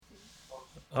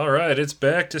All right, it's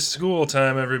back to school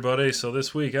time, everybody. So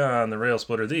this week on the Rail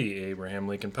Splitter, the Abraham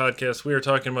Lincoln podcast, we are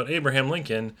talking about Abraham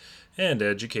Lincoln and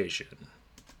education.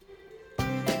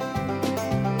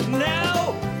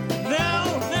 Now,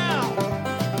 now, now.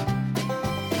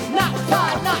 Not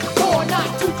try, not sure,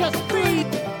 not to just breathe.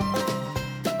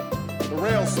 The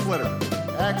Rail Splitter,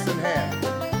 axe in hand,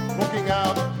 looking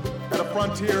out at a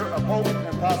frontier of hope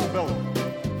and possibility.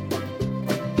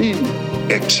 Being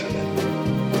excellent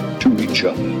to each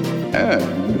other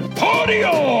and party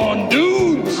on,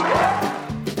 dudes!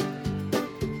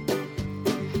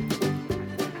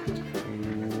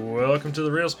 Welcome to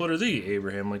the Rail Splitter, the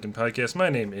Abraham Lincoln podcast.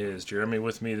 My name is Jeremy.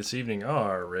 With me this evening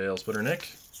are Rail Splitter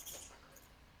Nick.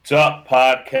 What's up,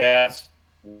 podcast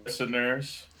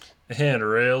listeners? And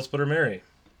Rail Splitter Mary.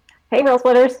 Hey, Rail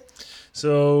Splitters.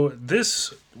 So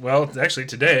actually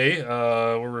today,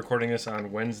 we're recording this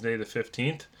on Wednesday the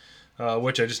 15th,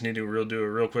 which I just need to do a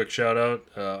real quick shout out.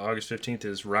 August 15th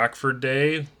is Rockford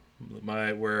Day,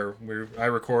 I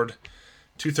record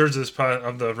 2/3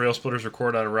 of the Rail Splitters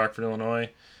record out of Rockford, Illinois,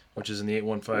 which is in the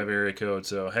 815 area code.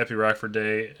 So happy Rockford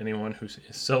Day, anyone who's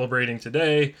celebrating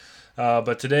today.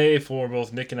 But today, for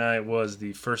both Nick and I, was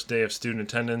the first day of student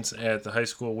attendance at the high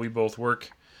school we both work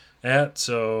at.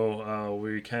 So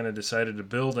we kind of decided to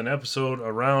build an episode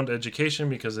around education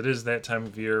because it is that time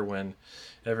of year when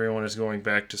everyone is going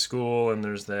back to school and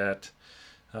there's that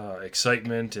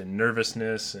excitement and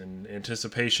nervousness and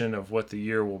anticipation of what the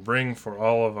year will bring for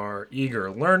all of our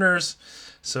eager learners.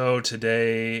 So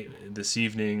this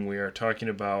evening, we are talking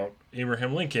about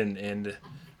Abraham Lincoln and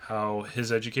how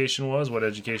his education was, what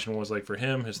education was like for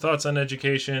him, his thoughts on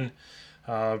education.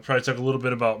 Probably talk a little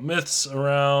bit about myths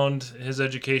around his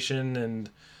education and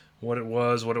what it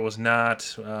was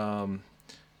not.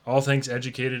 All things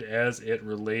educated as it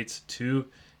relates to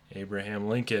Abraham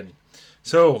Lincoln.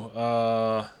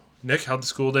 So, Nick, how'd the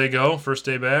school day go? First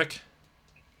day back?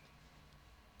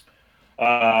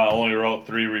 Only wrote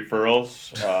 3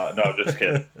 referrals. No, just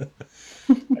kidding.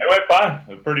 It went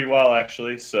fine. Pretty well,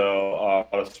 actually. So,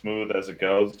 about as smooth as it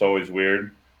goes. It's always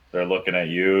weird. They're looking at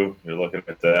you. You're looking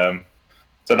at them.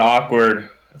 It's an awkward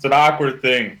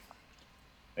thing.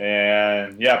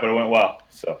 And, yeah, but it went well.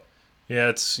 So. Yeah,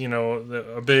 it's,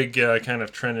 a big kind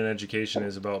of trend in education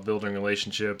is about building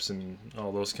relationships and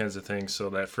all those kinds of things. So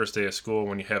that first day of school,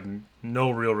 when you have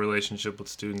no real relationship with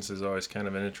students, is always kind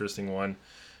of an interesting one.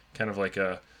 Kind of like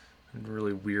a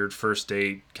really weird first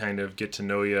date kind of get to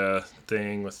know you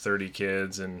thing with 30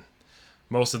 kids. And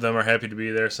most of them are happy to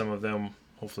be there. Some of them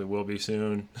hopefully will be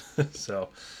soon. So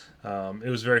it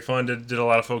was very fun. Did a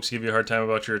lot of folks give you a hard time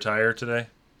about your attire today?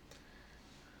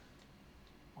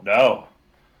 No.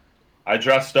 I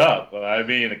dressed up. I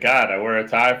mean, God, I wear a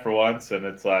tie for once, and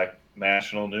it's like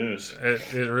national news. It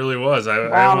really was.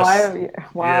 Wow.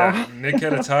 Yeah, Nick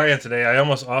had a tie on today. I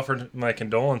almost offered my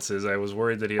condolences. I was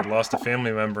worried that he had lost a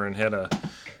family member and had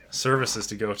services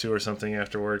to go to or something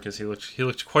afterward because he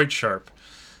looked quite sharp.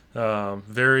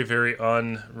 Very, very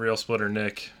un-Rail Splitter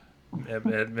Nick at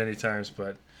many times,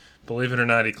 but believe it or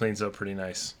not, he cleans up pretty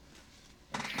nice.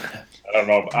 I don't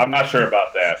know. I'm not sure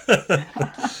about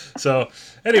that. So,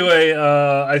 anyway,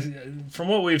 from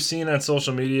what we've seen on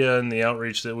social media and the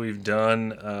outreach that we've done,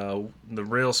 the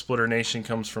Rail Splitter Nation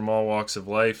comes from all walks of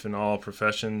life and all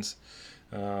professions,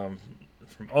 from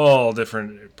all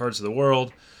different parts of the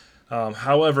world.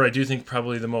 However, I do think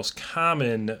probably the most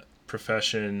common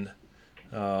profession,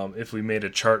 if we made a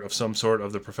chart of some sort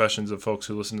of the professions of folks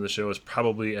who listen to the show, is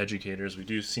probably educators. We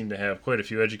do seem to have quite a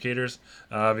few educators.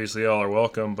 Obviously, all are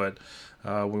welcome, but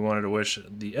we wanted to wish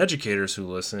the educators who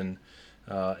listen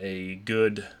a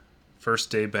good first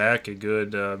day back, a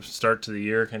good start to the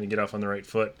year, kind of get off on the right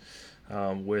foot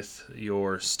with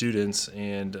your students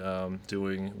and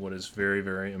doing what is very,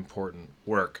 very important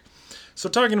work. So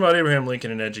talking about Abraham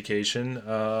Lincoln and education,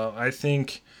 I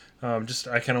think I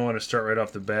kind of want to start right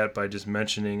off the bat by just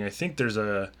mentioning, I think there's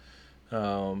I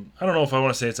don't know if I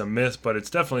want to say it's a myth, but it's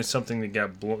definitely something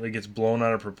that gets blown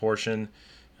out of proportion,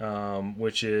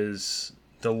 which is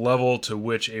the level to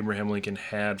which Abraham Lincoln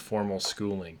had formal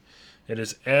schooling. It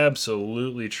is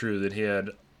absolutely true that he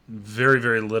had very,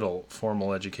 very little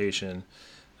formal education.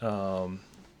 A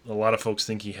lot of folks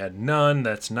think he had none.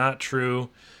 That's not true.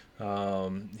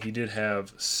 He did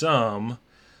have some,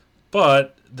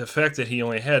 but the fact that he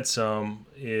only had some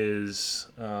is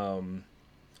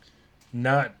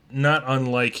not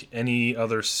unlike any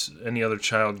other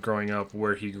child growing up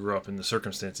where he grew up in the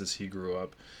circumstances he grew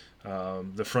up.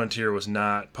 The frontier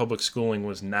public schooling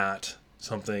was not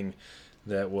something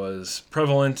that was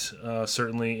prevalent,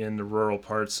 certainly in the rural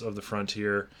parts of the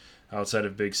frontier. outside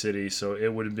of big cities. So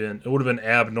it would have been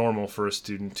abnormal for a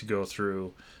student to go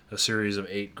through a series of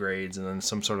 8 grades and then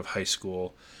some sort of high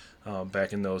school.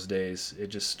 Back in those days, it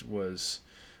just was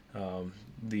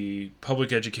the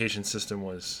public education system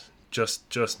was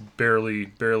just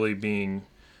barely being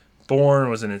born,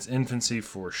 was in its infancy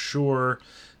for sure.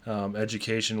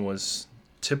 Education was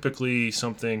typically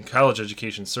something, college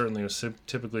education certainly was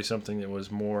typically something that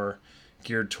was more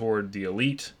geared toward the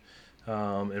elite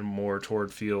and more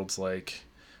toward fields like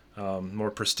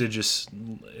more prestigious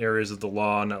areas of the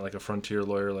law, not like a frontier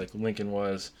lawyer like Lincoln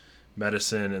was,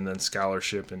 medicine, and then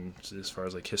scholarship, and as far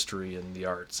as like history and the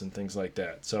arts and things like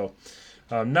that. So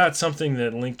not something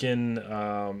that Lincoln,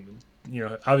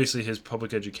 obviously his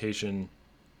public education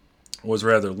was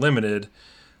rather limited.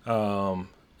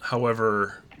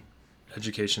 However,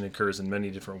 education occurs in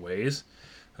many different ways.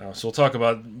 So we'll talk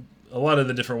about a lot of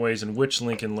the different ways in which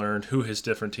Lincoln learned, who his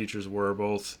different teachers were,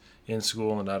 both in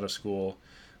school and out of school.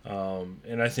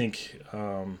 And I think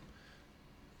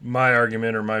my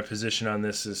argument or my position on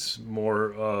this is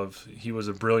more of he was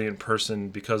a brilliant person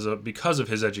because of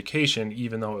his education,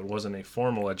 even though it wasn't a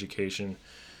formal education.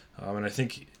 And I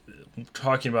think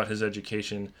talking about his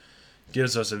education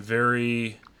gives us a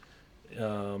very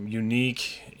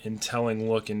unique and telling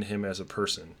look into him as a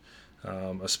person,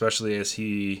 especially as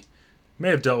he may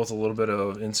have dealt with a little bit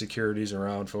of insecurities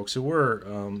around folks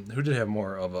who did have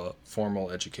more of a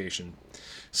formal education.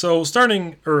 So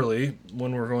starting early,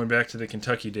 when we're going back to the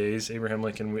Kentucky days, Abraham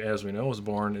Lincoln, as we know, was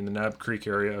born in the Knob Creek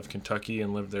area of Kentucky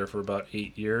and lived there for about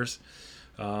 8 years.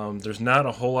 There's not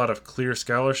a whole lot of clear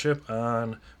scholarship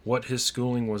on what his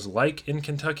schooling was like in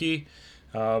Kentucky.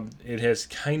 It has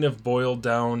kind of boiled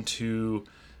down to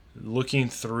looking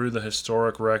through the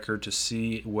historic record to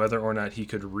see whether or not he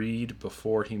could read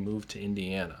before he moved to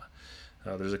Indiana.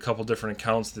 There's a couple different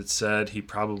accounts that said he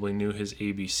probably knew his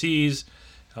ABCs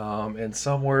and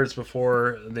some words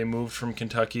before they moved from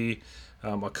Kentucky.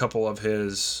 A couple of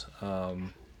his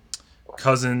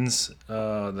cousins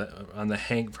of the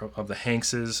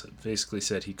Hankses basically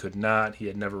said he could not. He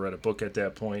had never read a book at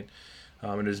that point.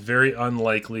 It is very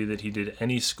unlikely that he did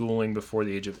any schooling before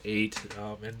the age of 8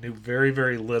 and knew very,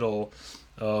 very little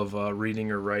of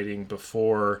reading or writing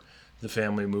before the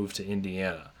family moved to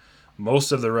Indiana.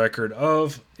 Most of the record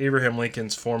of Abraham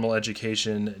Lincoln's formal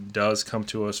education does come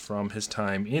to us from his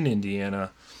time in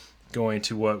Indiana, going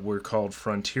to what were called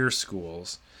frontier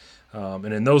schools.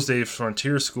 And in those days,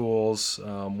 frontier schools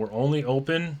were only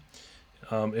open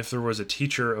if there was a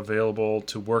teacher available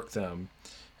to work them.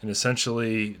 And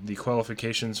essentially, the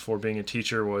qualifications for being a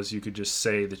teacher was you could just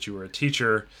say that you were a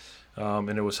teacher, and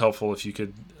it was helpful if you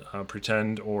could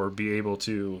pretend or be able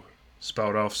to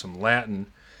spout off some Latin.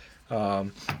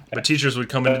 But teachers would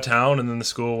come into town, and then the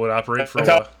school would operate for a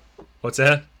while. What's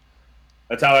that?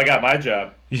 That's how I got my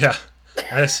job. Yeah.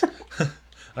 I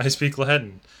speak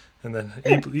Latin. And then,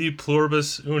 e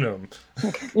pluribus unum.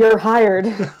 You're hired.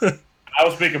 I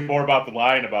was speaking more about the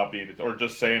line about being, or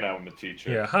just saying I'm a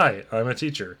teacher. Yeah, hi, I'm a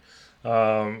teacher.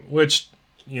 Which,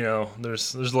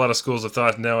 there's a lot of schools of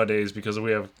thought nowadays because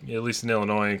we have, at least in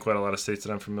Illinois and quite a lot of states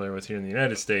that I'm familiar with here in the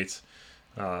United States,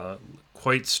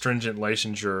 quite stringent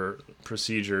licensure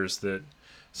procedures that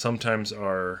sometimes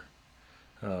are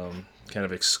kind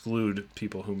of exclude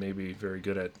people who may be very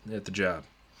good at the job.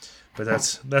 But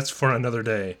that's for another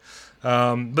day.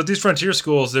 But these frontier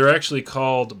schools, they're actually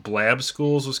called blab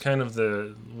schools, was kind of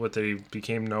what they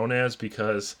became known as,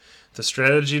 because the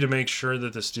strategy to make sure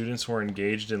that the students were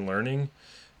engaged in learning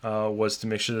was to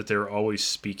make sure that they were always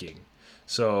speaking.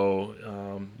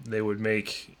 So they would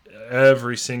make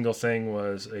every single thing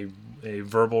was a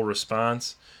verbal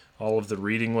response. All of the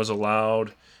reading was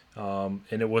allowed. And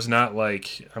it was not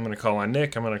like, I'm going to call on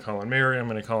Nick, I'm going to call on Mary, I'm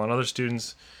going to call on other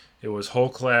students. It was whole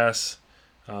class,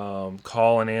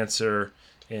 call and answer,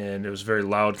 and it was a very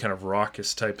loud, kind of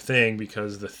raucous type thing,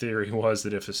 because the theory was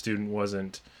that if a student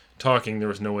wasn't talking, there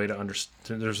was no way to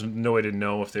understand. There's no way to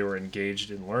know if they were engaged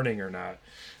in learning or not.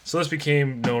 So these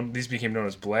became known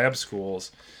as blab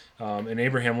schools. And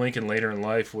Abraham Lincoln later in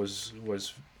life was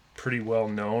pretty well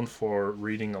known for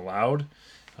reading aloud.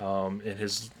 And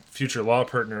his future law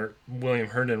partner William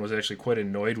Herndon was actually quite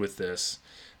annoyed with this.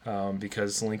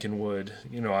 Because Lincoln would,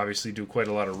 obviously do quite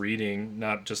a lot of reading,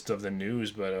 not just of the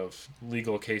news, but of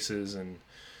legal cases and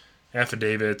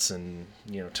affidavits and,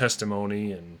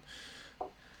 testimony and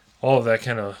all of that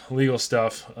kind of legal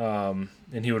stuff.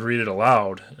 And he would read it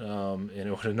aloud, and it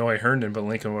would annoy Herndon, but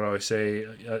Lincoln would always say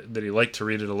that he liked to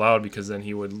read it aloud because then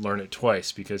he would learn it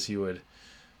twice, because he would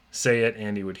say it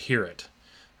and he would hear it.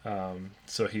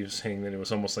 So he was saying that it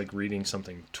was almost like reading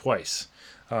something twice.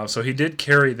 So he did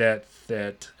carry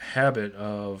that habit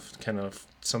of kind of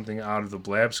something out of the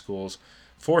blab schools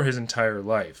for his entire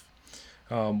life.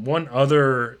 One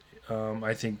other,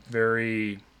 I think,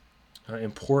 very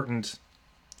important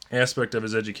aspect of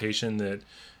his education that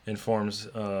informs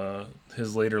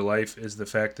his later life is the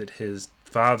fact that his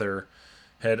father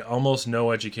had almost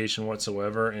no education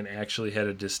whatsoever and actually had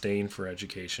a disdain for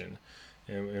education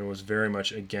and was very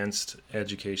much against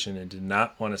education and did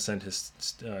not want to send his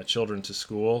children to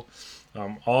school.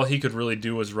 All he could really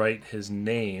do was write his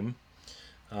name,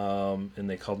 and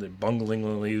they called it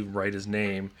bunglingly write his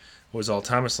name, was all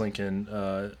Thomas Lincoln,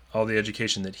 all the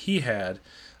education that he had.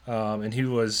 And he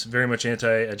was very much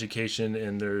anti-education,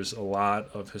 and there's a lot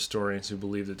of historians who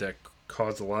believe that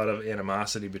caused a lot of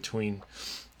animosity between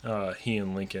he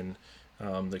and Lincoln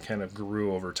that kind of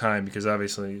grew over time, because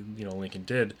obviously, Lincoln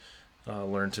did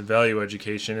learn to value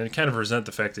education and kind of resent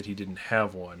the fact that he didn't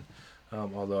have one,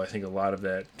 although I think a lot of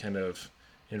that kind of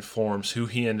informs who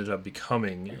he ended up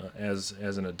becoming as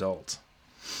an adult.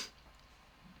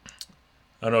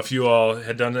 I don't know if you all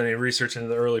had done any research into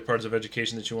the early parts of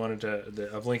education that you wanted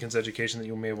of Lincoln's education that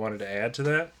you may have wanted to add to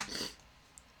that.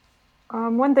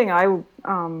 One thing I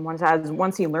wanted to add is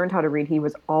once he learned how to read, he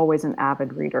was always an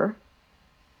avid reader.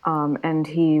 And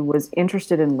he was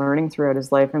interested in learning throughout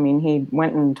his life. I mean, he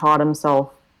went and taught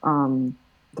himself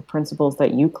the principles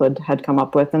that Euclid had come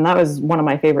up with. And that was one of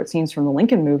my favorite scenes from the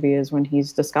Lincoln movie, is when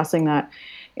he's discussing that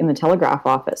in the telegraph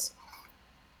office.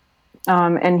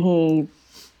 And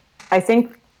I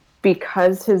think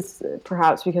because of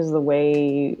the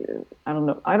way, I don't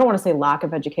know, I don't want to say lack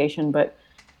of education, but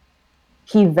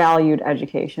he valued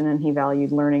education and he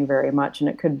valued learning very much. And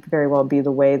it could very well be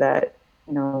the way that,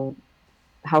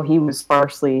 how he was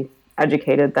sparsely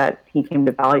educated, that he came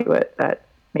to value it, that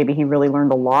maybe he really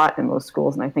learned a lot in those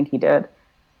schools. And I think he did.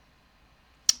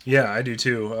 Yeah, I do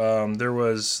too.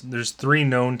 There's 3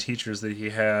 known teachers that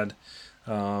he had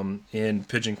in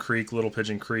Little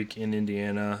Pigeon Creek in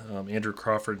Indiana, Andrew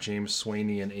Crawford, James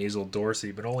Swaney, and Azel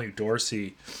Dorsey, but only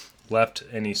Dorsey left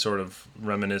any sort of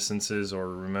reminiscences or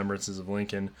remembrances of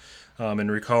Lincoln,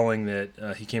 and recalling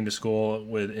that he came to school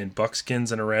in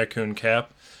buckskins and a raccoon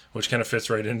cap, which kind of fits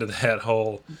right into that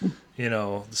whole,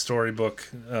 the storybook,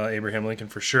 Abraham Lincoln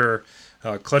for sure,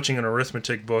 clutching an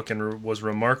arithmetic book, and was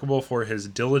remarkable for his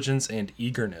diligence and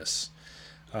eagerness.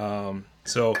 And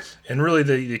really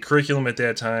the curriculum at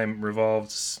that time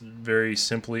revolved very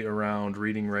simply around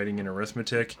reading, writing, and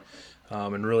arithmetic.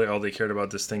 And really all they cared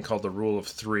about this thing called the Rule of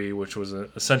Three, which was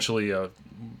essentially a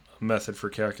method for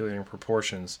calculating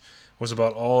proportions, was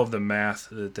about all of the math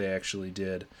that they actually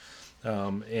did.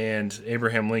 And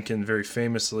Abraham Lincoln, very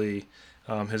famously,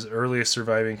 his earliest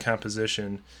surviving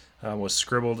composition was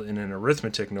scribbled in an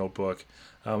arithmetic notebook.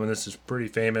 And this is pretty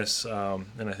famous,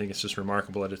 and I think it's just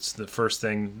remarkable that it's the first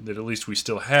thing that at least we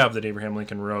still have that Abraham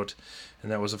Lincoln wrote,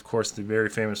 and that was, of course, the very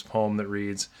famous poem that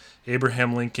reads,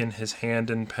 "Abraham Lincoln, his hand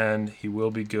and pen, he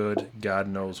will be good, God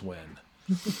knows when."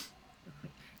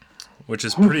 Which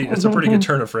is it's a pretty good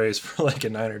turn of phrase for like a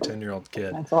 9 or 10-year-old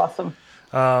kid. That's awesome.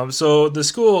 So the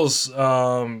schools,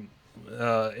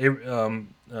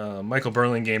 Michael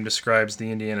Burlingame describes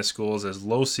the Indiana schools as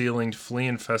low-ceilinged,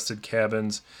 flea-infested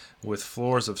cabins with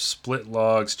floors of split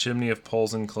logs, chimney of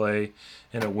poles and clay,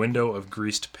 and a window of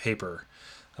greased paper.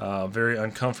 Very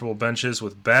uncomfortable benches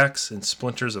without backs and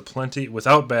splinters aplenty,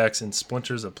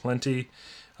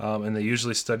 and they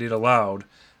usually studied aloud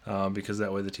because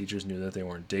that way the teachers knew that they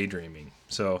weren't daydreaming.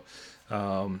 So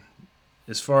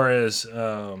as far as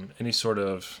any sort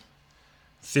of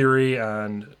theory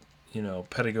on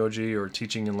pedagogy or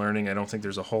teaching and learning, I don't think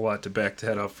there's a whole lot to back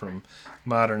that up from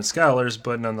modern scholars,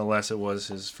 but nonetheless, it was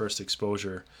his first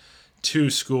exposure to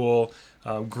school.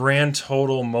 Grand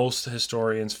total, most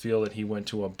historians feel that he went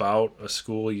to about a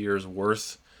school year's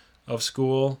worth of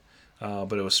school,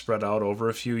 but it was spread out over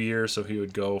a few years, so he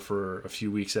would go for a few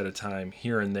weeks at a time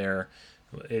here and there.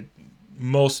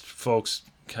 Most folks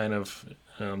kind of,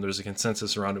 there's a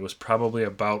consensus around it was probably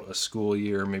about a school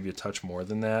year, maybe a touch more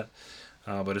than that.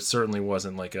 But it certainly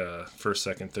wasn't like a first,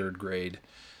 second, third grade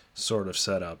sort of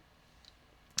setup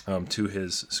to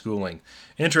his schooling.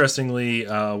 Interestingly,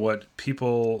 what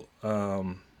people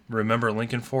remember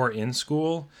Lincoln for in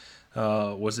school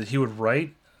was that he would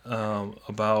write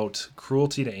about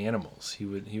cruelty to animals.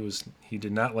 He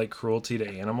did not like cruelty to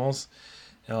animals,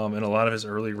 and a lot of his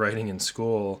early writing in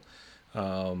school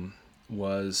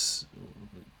was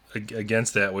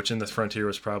against that, which in the frontier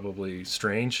was probably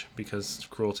strange because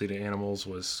cruelty to animals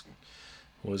was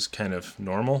kind of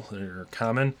normal or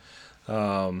common.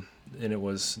 it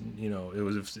was, it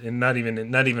was and not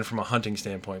even from a hunting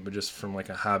standpoint, but just from like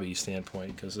a hobby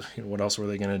standpoint, because what else were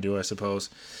they going to do, I suppose.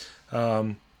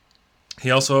 He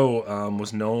also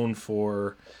was known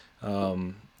for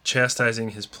chastising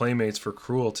his playmates for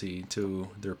cruelty to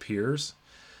their peers.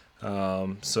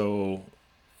 And who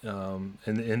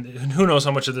knows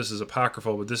how much of this is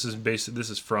apocryphal, but this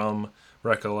is from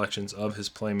recollections of his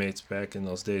playmates back in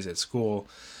those days at school.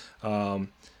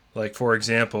 Like, for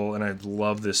example, and I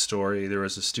love this story, there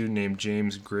was a student named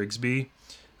James Grigsby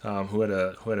who had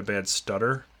a bad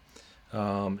stutter.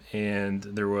 And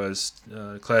there was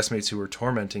classmates who were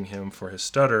tormenting him for his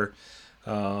stutter,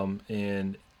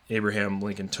 and Abraham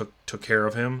Lincoln took care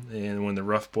of him. And when the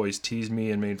rough boys teased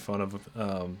me and made fun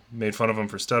of him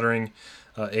for stuttering,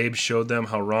 Abe showed them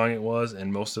how wrong it was,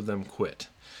 and most of them quit.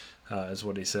 Is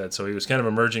what he said. So he was kind of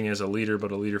emerging as a leader,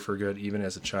 but a leader for good, even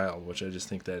as a child, which I just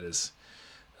think that is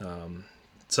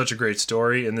such a great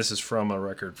story. And this is from a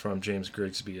record from James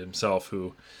Grigsby himself,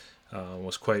 who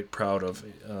was quite proud of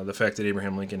the fact that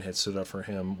Abraham Lincoln had stood up for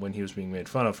him when he was being made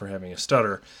fun of for having a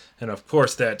stutter. And of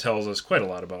course, that tells us quite a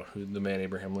lot about who the man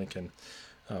Abraham Lincoln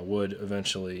would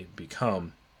eventually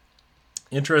become.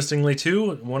 Interestingly,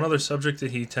 too, one other subject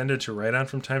that he tended to write on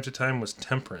from time to time was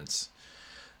temperance.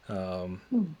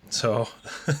 So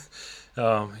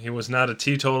he was not a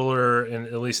teetotaler,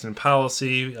 at least in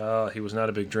policy. He was not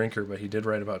a big drinker, but he did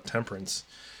write about temperance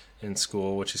in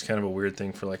school, which is kind of a weird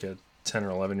thing for like a 10 or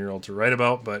 11-year-old to write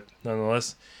about, but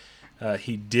nonetheless,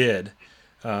 he did.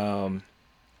 And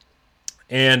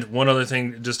one other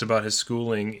thing just about his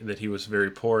schooling that he was very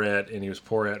poor at, and he was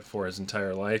poor at for his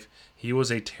entire life, he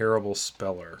was a terrible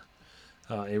speller.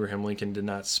 Abraham Lincoln did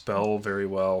not spell very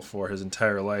well for his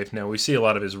entire life. Now, we see a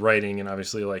lot of his writing, and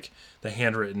obviously, like the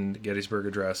handwritten Gettysburg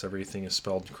Address, everything is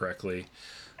spelled correctly.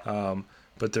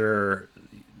 But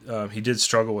he did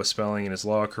struggle with spelling in his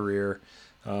law career,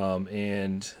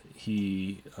 and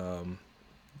he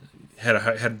definitely had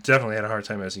a hard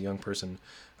time as a young person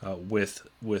with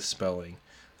spelling.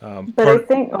 But I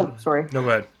think, sorry. No, go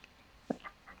ahead.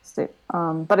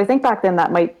 But I think back then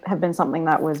that might have been something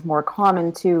that was more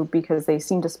common too, because they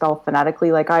seem to spell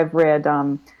phonetically. Like I've read,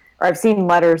 or I've seen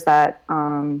letters that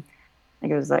I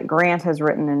think it was that Grant has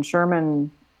written and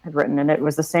Sherman had written, and it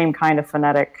was the same kind of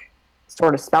phonetic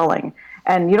sort of spelling.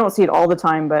 And you don't see it all the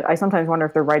time, but I sometimes wonder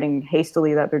if they're writing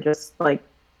hastily, that they're just like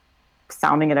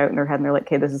sounding it out in their head, and they're like,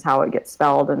 "Okay, this is how it gets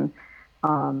spelled." And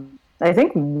I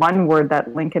think one word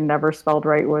that Lincoln never spelled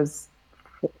right was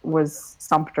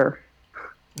Sumter.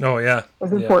 Oh yeah,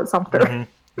 Was in Fort Sumter.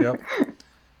 Mm-hmm. Yep.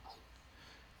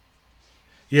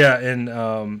 Yeah, and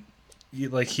in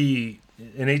as late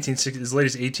as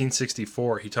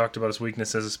 1864, he talked about his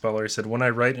weakness as a speller. He said, "When I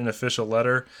write an official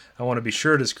letter, I want to be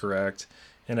sure it is correct,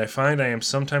 and I find I am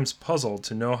sometimes puzzled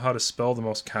to know how to spell the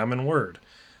most common word.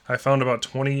 I found about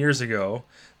 20 years ago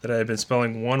that I had been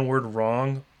spelling one word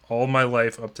wrong all my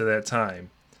life up to that time.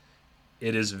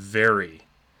 It is very.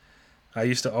 I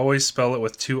used to always spell it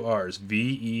with two R's,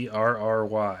 Verry,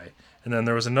 and then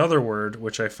there was another word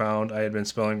which I found I had been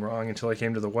spelling wrong until I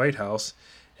came to the White House,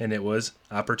 and it was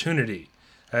opportunity.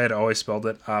 I had always spelled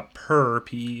it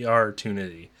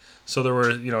P-E-R-tunity." So there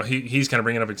were, he's kind of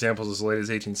bringing up examples as late as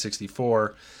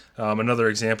 1864. Another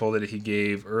example that he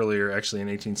gave earlier, actually in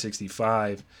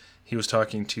 1865, he was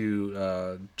talking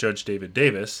to Judge David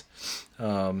Davis,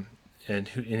 and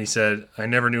he said, "I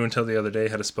never knew until the other day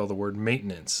how to spell the word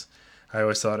maintenance. I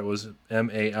always thought it was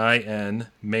M-A-I-N,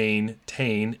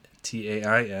 maintain,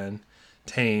 T-A-I-N,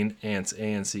 tain, ance,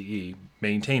 A-N-C-E,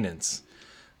 maintenance.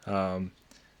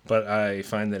 But I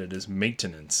find that it is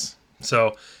maintenance."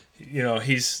 So,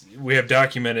 we have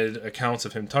documented accounts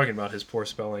of him talking about his poor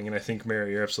spelling, and I think,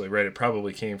 Mary, you're absolutely right. It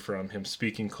probably came from him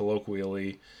speaking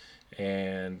colloquially,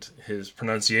 and his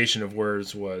pronunciation of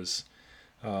words was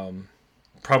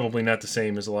probably not the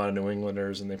same as a lot of New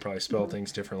Englanders, and they probably spell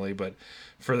things differently. But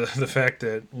for the fact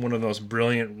that one of those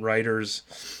brilliant writers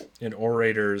and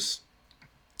orators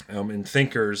and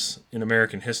thinkers in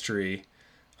American history,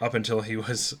 up until he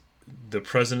was the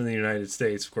President of the United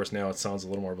States, of course now it sounds a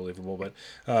little more believable, but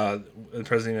the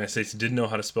President of the United States didn't know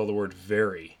how to spell the word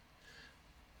very.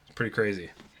 It's pretty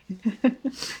crazy.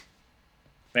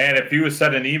 Man, if he was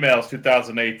sending emails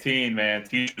 2018, man,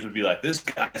 teachers would be like, "This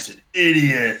guy's an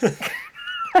idiot."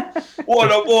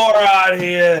 What a moron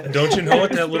here! Don't you know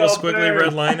what that little squiggly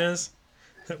red line is?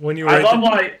 When you I love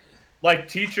like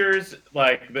teachers,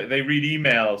 like they read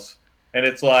emails, and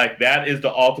it's like that is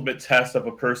the ultimate test of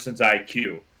a person's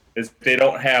IQ. Is they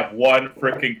don't have one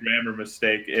freaking grammar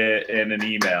mistake in an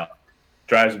email.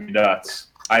 Drives me nuts.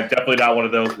 I'm definitely not one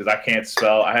of those because I can't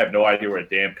spell. I have no idea where a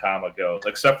damn comma goes,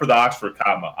 except for the Oxford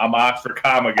comma. I'm an Oxford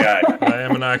comma guy. I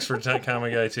am an Oxford comma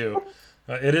guy too.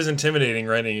 It is intimidating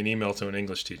writing an email to an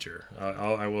English teacher.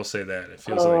 I will say that. It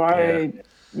feels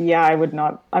I would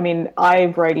not. I mean, I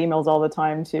write emails all the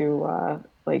time to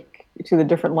to the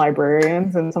different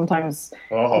librarians, and sometimes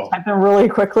I type them really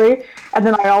quickly, and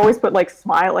then I always put like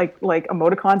smile, like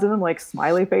emoticons in them, like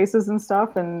smiley faces and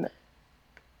stuff, and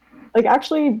like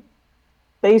actually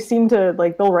they seem to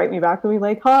like they'll write me back and be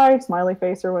like, hi, smiley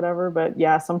face or whatever. But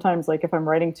yeah, sometimes like if I'm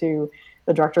writing to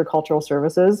the director of cultural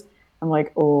services, I'm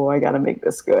like, oh, I got to make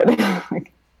this good.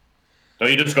 Like, don't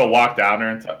you just go walk down there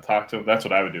and talk to them? That's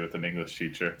what I would do with an English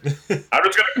teacher. I'm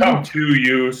just going to come to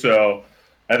you,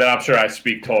 and then I'm sure I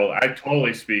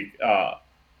totally speak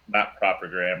not proper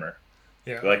grammar.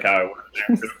 Yeah. Like how I work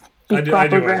there too. I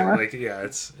do like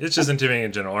it's just intimidating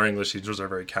in general. Our English teachers are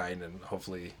very kind and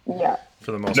hopefully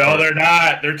for the most part. No, they're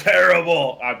not. They're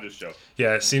terrible. I'm just joking.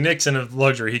 Yeah, see, Nick's in a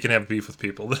luxury. He can have beef with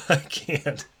people that I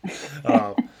can't.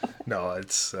 No,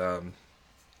 it's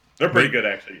they're pretty good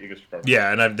actually. English department.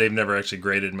 Yeah, and they've never actually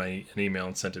graded an email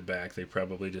and sent it back. They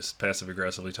probably just passive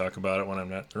aggressively talk about it when I'm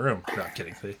not in the room. Not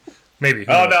kidding. Maybe.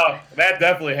 Oh no, that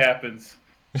definitely happens.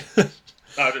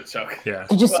 No, just joking. Yeah.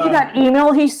 Did you see that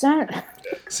email he sent?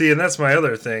 See, and that's my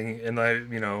other thing. And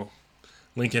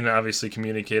Lincoln obviously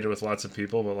communicated with lots of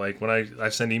people, but like when I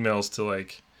send emails to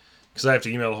because I have to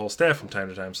email the whole staff from time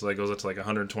to time, so that goes up to like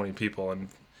 120 people, and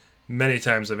many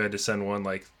times I've had to send one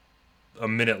like a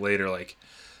minute later, like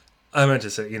I meant to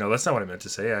say, that's not what I meant to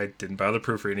say. I didn't bother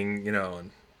proofreading,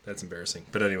 and that's embarrassing.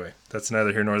 But anyway, that's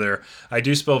neither here nor there. I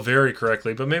do spell very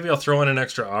correctly, but maybe I'll throw in an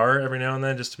extra R every now and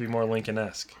then just to be more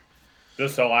Lincoln-esque.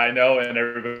 Just so I know and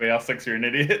everybody else thinks you're an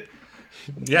idiot.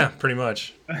 Yeah, pretty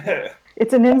much.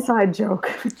 It's an inside joke.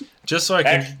 Just so I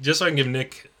can give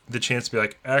Nick the chance to be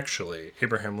like, actually,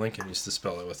 Abraham Lincoln used to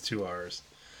spell it with 2 R's.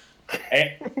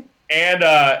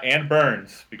 And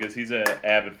Burns, because he's an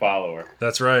avid follower.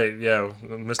 That's right. Yeah,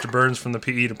 Mr. Burns from the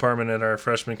PE department at our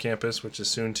freshman campus, which is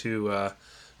soon to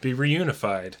be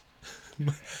reunified.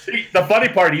 See, the funny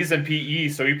part, he's in PE,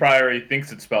 so he probably already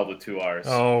thinks it's spelled with 2 R's.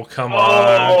 Oh, come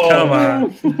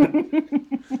on.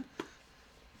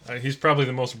 He's probably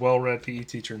the most well-read PE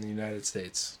teacher in the United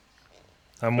States.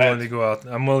 I'm willing to go out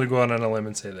on a limb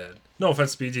and say that. No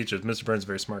offense to PE teachers. Mr. Burns is a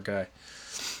very smart guy.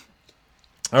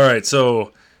 All right,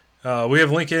 so we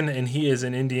have Lincoln, and he is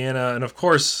in Indiana. And, of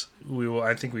course,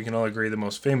 I think we can all agree the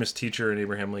most famous teacher in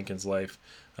Abraham Lincoln's life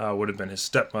would have been his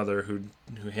stepmother, who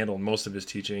handled most of his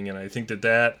teaching. And I think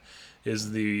that is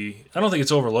I don't think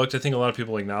it's overlooked. I think a lot of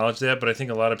people acknowledge that, but I think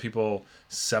a lot of people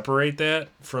separate that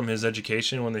from his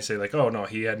education when they say, like, oh, no,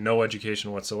 he had no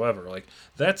education whatsoever. Like,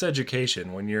 that's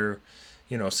education when you're,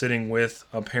 sitting with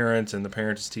a parent and the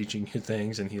parent is teaching you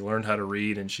things and he learned how to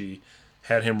read and she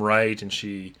had him write and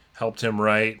she helped him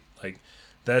write. Like,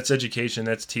 that's education,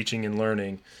 that's teaching and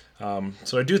learning.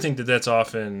 So I do think that that's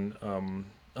often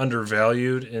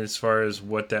undervalued as far as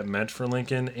what that meant for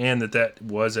Lincoln, and that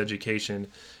was education.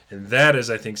 And that is,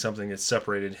 I think, something that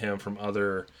separated him from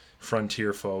other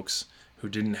frontier folks who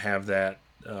didn't have that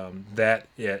at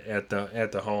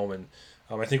the home. And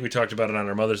I think we talked about it on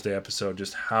our Mother's Day episode,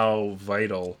 just how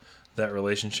vital that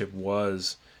relationship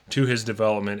was to his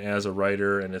development as a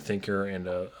writer and a thinker and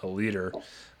a leader,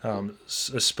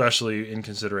 especially in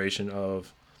consideration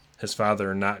of his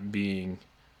father not being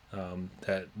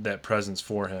that presence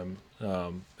for him,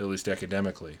 at least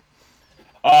academically.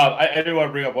 I do want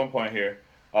to bring up one point here.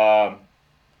 There's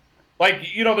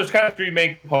kind of 3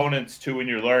 main components to when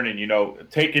you're learning,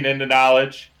 taking in the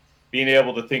knowledge, being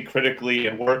able to think critically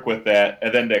and work with that,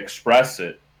 and then to express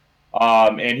it.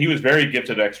 And he was very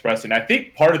gifted at expressing. I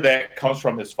think part of that comes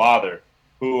from his father,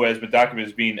 who has been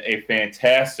documented as being a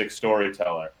fantastic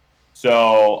storyteller.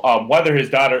 So whether his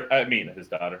father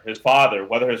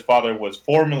was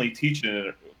formally teaching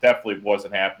it, definitely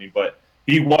wasn't happening, but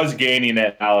he was gaining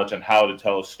that knowledge on how to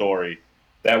tell a story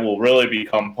that will really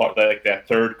become part, like that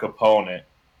third component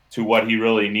to what he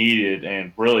really needed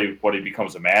and really what he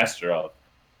becomes a master of,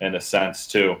 in a sense,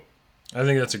 too. I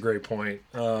think that's a great point.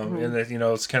 And that,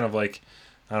 it's kind of like,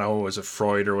 I don't know, it was a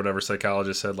Freud or whatever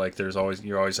psychologist said, like,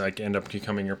 you're always like end up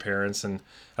becoming your parents. And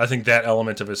I think that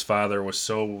element of his father was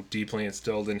so deeply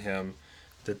instilled in him,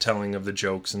 the telling of the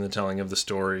jokes and the telling of the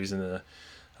stories and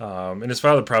and his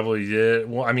father probably did.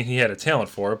 Well, I mean, he had a talent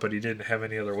for it, but he didn't have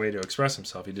any other way to express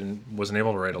himself. He wasn't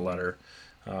able to write a letter,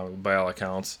 by all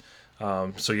accounts.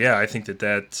 So yeah, I think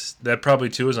that probably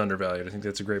too is undervalued. I think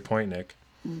that's a great point, Nick.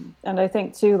 And I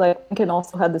think too, like, Lincoln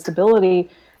also had this ability,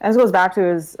 as it goes back to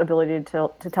his ability to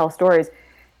tell stories.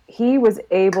 he was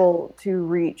able to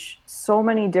reach so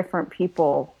many different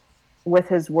people with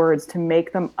his words to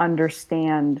make them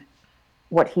understand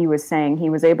what he was saying. He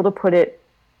was able to put it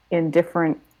in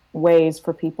different ways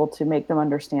for people to make them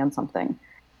understand something.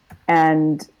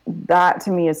 And that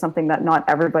to me is something that not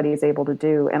everybody is able to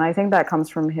do. And I think that comes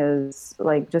from his,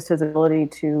 like, just his ability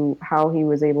to how he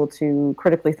was able to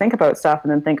critically think about stuff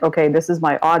and then think, okay, this is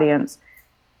my audience.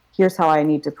 Here's how I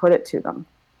need to put it to them.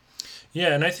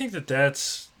 Yeah, and I think that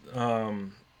that's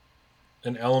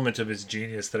an element of his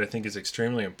genius that I think is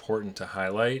extremely important to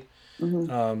highlight,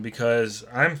 because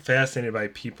I'm fascinated by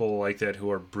people like that who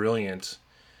are brilliant,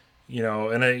 you know,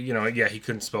 and yeah, he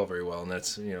couldn't spell very well, and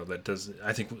that's, you know,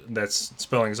 I think that's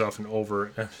spelling is often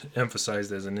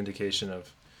overemphasized as an indication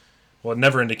of, well, it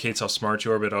never indicates how smart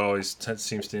you are, but it always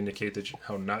seems to indicate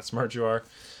how not smart you are.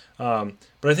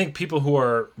 But I think people who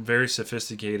are very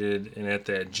sophisticated and at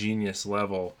that genius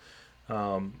level,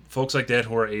 folks like that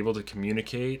who are able to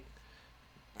communicate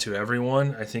to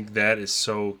everyone, I think that is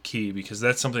so key, because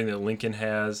that's something that Lincoln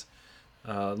has.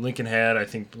 Lincoln had, I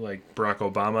think, like Barack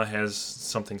Obama has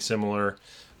something similar.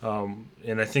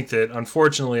 And I think that,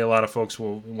 unfortunately, a lot of folks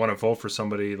will want to vote for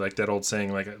somebody, like that old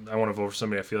saying, like, I want to vote for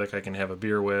somebody I feel like I can have a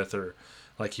beer with, or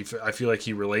like I feel like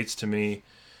he relates to me.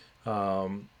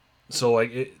 So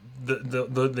like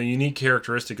the unique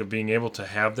characteristic of being able to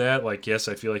have that, like, yes,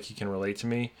 I feel like he can relate to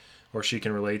me, or she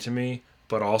can relate to me,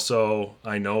 but also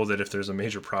I know that if there's a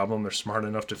major problem, they're smart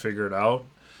enough to figure it out.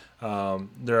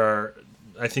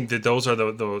 I think that those are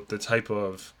the type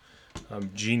of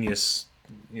genius,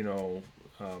 you know,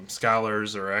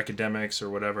 scholars or academics or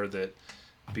whatever that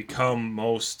become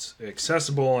most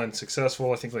accessible and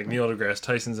successful. I think like Neil deGrasse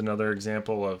Tyson's another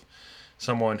example of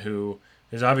someone who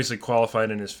is obviously qualified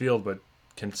in his field, but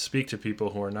can speak to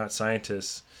people who are not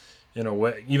scientists in a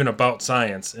way, even about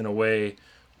science, in a way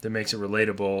that makes it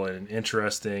relatable and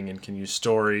interesting, and can use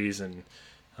stories and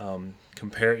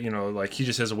compare, you know, like he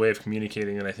just has a way of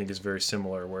communicating that I think is very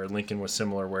similar, where Lincoln was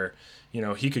similar, where, you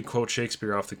know, he could quote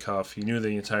Shakespeare off the cuff, he knew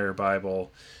the entire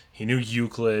Bible, he knew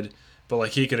Euclid, but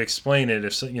like he could explain it.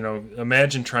 If, you know,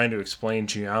 imagine trying to explain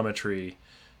geometry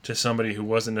to somebody who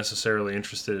wasn't necessarily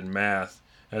interested in math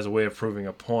as a way of proving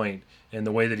a point, and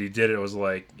the way that he did it was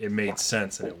like, it made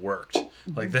sense and it worked.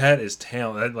 Like, that is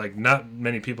talent. That, like, not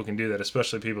many people can do that,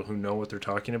 especially people who know what they're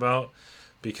talking about,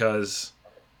 because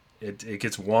it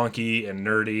gets wonky and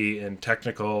nerdy and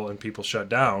technical, and people shut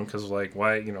down because, like,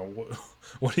 why, you know,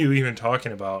 what are you even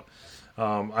talking about?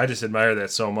 I just admire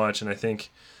that so much, and I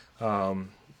think,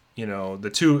 you know, the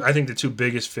two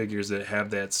biggest figures that have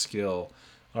that skill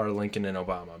are Lincoln and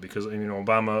Obama, because, you know,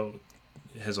 Obama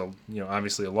has a, you know,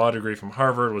 obviously a law degree from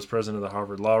Harvard, was president of the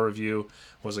Harvard Law Review,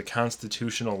 was a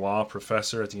constitutional law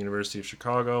professor at the University of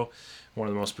Chicago, one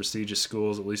of the most prestigious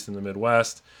schools, at least in the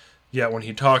Midwest. Yet when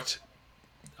he talked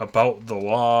about the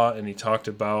law and he talked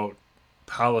about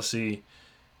policy,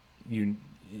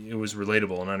 it was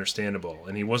relatable and understandable,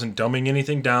 and he wasn't dumbing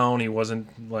anything down. He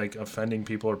wasn't like offending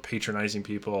people or patronizing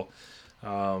people,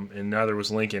 and neither was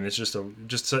Lincoln. It's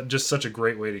just such a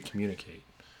great way to communicate.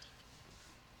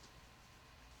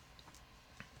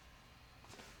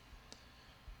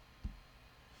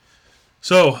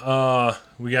 So,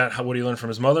 we got what he learned from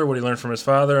his mother, what he learned from his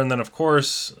father, and then, of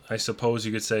course, I suppose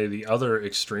you could say the other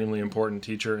extremely important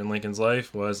teacher in Lincoln's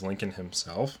life was Lincoln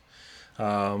himself.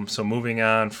 So moving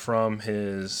on from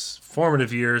his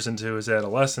formative years into his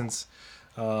adolescence,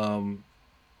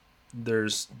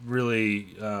 there's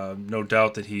really no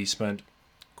doubt that he spent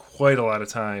quite a lot of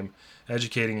time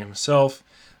educating himself.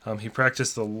 He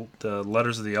practiced the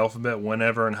letters of the alphabet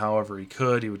whenever and however he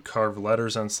could. He would carve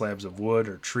letters on slabs of wood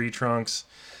or tree trunks.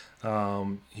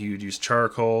 He would use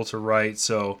charcoal to write.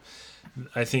 So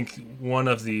I think one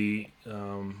of the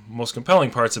most compelling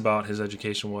parts about his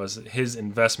education was his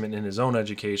investment in his own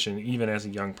education, even as a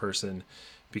young person,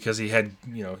 because he had,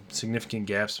 you know, significant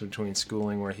gaps between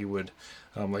schooling where he would,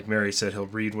 like Mary said, he'll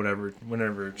read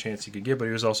whenever chance he could get, but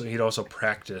he'd also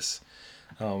practice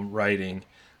writing.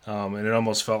 And it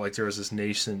almost felt like there was this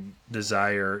nascent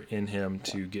desire in him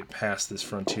to get past this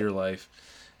frontier life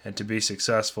and to be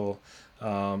successful.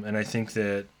 And I think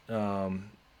that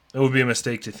it would be a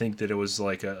mistake to think that it was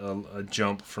like a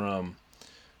jump from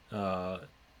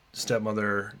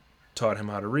stepmother taught him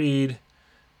how to read,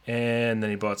 and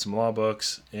then he bought some law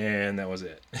books, and that was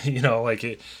it. You know, like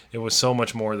it was so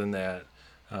much more than that.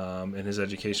 And his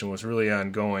education was really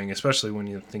ongoing, especially when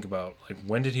you think about, like,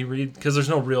 when did he read? Because there's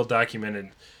no real documented,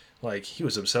 like, he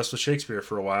was obsessed with Shakespeare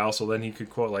for a while, so then he could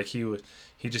quote, like, he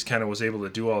just kind of was able to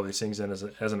do all these things as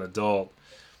an adult.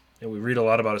 And we read a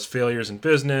lot about his failures in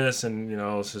business and, you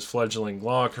know, his fledgling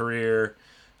law career.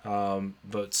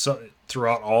 But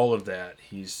throughout all of that,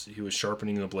 he was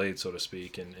sharpening the blade, so to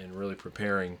speak, and really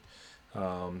preparing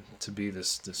to be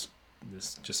this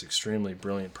just extremely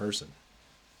brilliant person.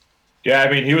 Yeah,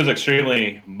 I mean, he was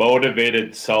extremely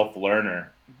motivated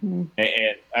self-learner. And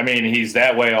I mean, he's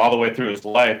that way all the way through his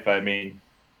life. I mean,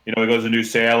 he goes to New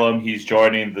Salem. He's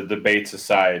joining the debate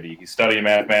society. He's studying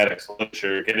mathematics,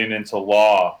 literature, getting into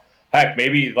law. Heck,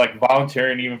 maybe like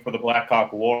volunteering even for the Black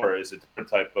Hawk War is a different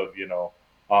type of,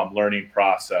 learning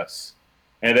process.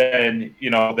 And then,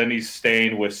 then he's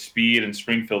staying with Speed and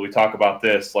Springfield. We talk about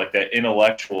this, like that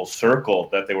intellectual circle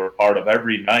that they were part of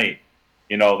every night.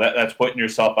 That's putting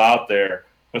yourself out there,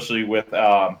 especially with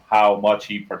how much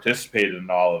he participated in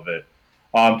all of it.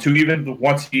 To even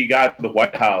once he got to the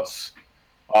White House,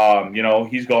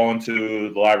 he's going to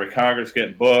the Library of Congress,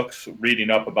 getting books, reading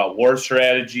up about war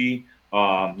strategy,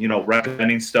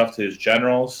 recommending stuff to his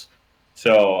generals.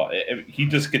 So he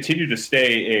just continued to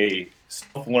stay a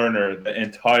self-learner the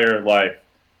entire life.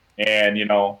 And,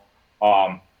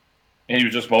 and he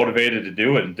was just motivated to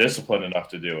do it and disciplined enough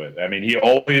to do it. I mean, he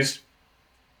always...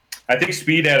 I think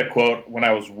Speed had a quote when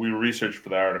we researched for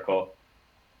the article,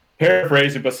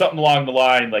 paraphrasing, but something along the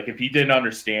line, like if he didn't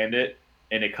understand it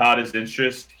and it caught his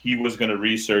interest, he was going to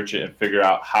research it and figure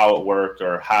out how it worked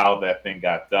or how that thing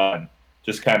got done,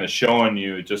 just kind of showing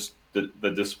you just the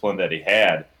discipline that he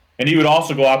had. And he would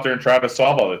also go out there and try to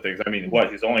solve other things. I mean,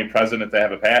 he's the only president to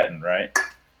have a patent, right?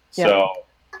 Yeah. So,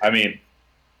 I mean,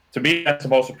 to me, that's the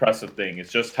most impressive thing.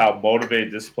 It's just how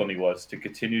motivated, disciplined he was to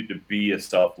continue to be a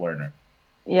self-learner.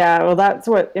 Yeah, well, that's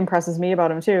what impresses me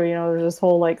about him too. There's this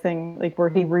whole thing where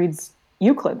he reads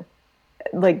Euclid.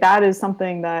 That is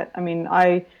something that, I mean,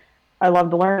 I love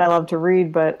to learn, I love to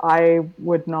read, but I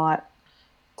would not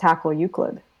tackle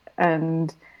Euclid.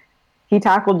 And he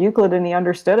tackled Euclid and he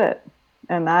understood it.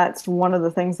 And that's one of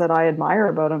the things that I admire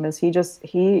about him is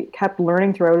he kept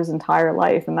learning throughout his entire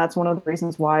life. And that's one of the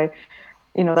reasons why,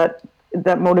 that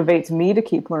motivates me to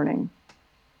keep learning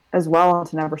as well and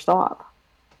to never stop.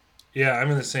 Yeah,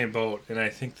 I'm in the same boat, and I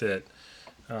think that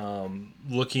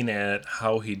looking at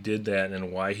how he did that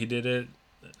and why he did it,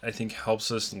 I think helps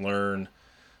us learn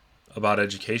about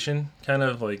education, kind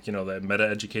of like, that meta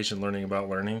education, learning about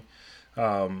learning,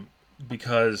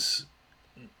 because,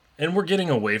 and we're getting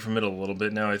away from it a little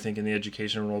bit now, I think, in the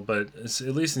education world, but it's,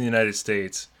 at least in the United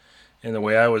States, and the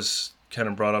way I was kind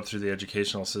of brought up through the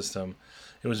educational system,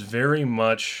 it was very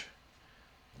much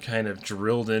kind of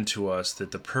drilled into us that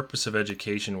the purpose of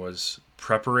education was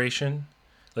preparation,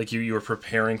 like you were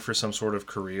preparing for some sort of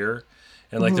career,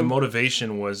 and the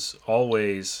motivation was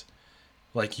always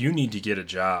like you need to get a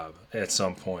job at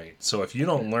some point. So if you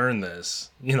don't learn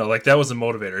this, that was the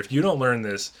motivator. If you don't learn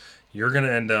this, you're going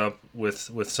to end up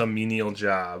with some menial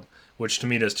job, which to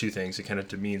me does two things. It kind of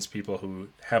demeans people who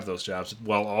have those jobs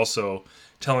while also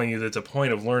telling you that the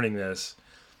point of learning this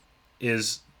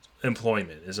is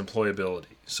employment, is employability.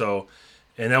 So,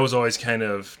 and that was always kind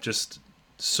of just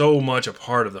so much a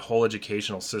part of the whole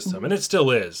educational system, and it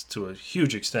still is to a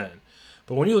huge extent.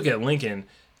 But when you look at Lincoln,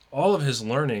 all of his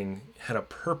learning had a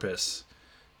purpose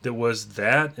that was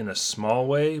that in a small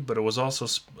way, but it was also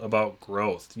about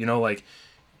growth.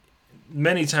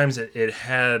 Many times it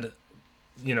had,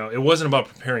 it wasn't about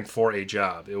preparing for a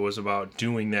job. It was about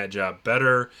doing that job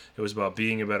better. It was about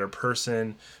being a better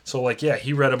person. So,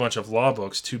 he read a bunch of law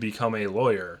books to become a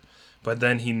lawyer, but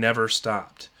then he never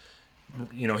stopped.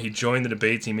 He joined the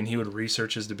debate team and he would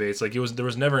research his debates. There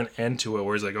was never an end to it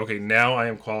where he's like, okay, now I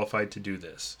am qualified to do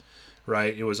this,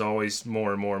 right? It was always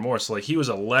more and more and more. So, he was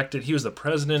elected. He was the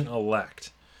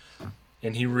president-elect,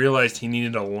 and he realized he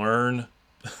needed to learn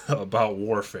about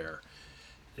warfare.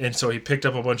 And so he picked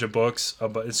up a bunch of books,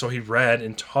 so he read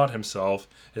and taught himself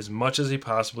as much as he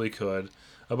possibly could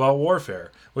about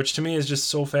warfare, which to me is just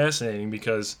so fascinating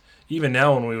because even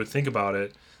now when we would think about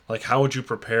it, how would you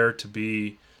prepare to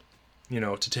be,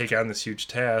 to take on this huge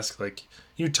task?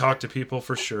 You'd talk to people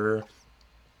for sure,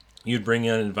 you'd bring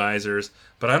in advisors,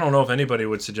 but I don't know if anybody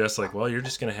would suggest well, you're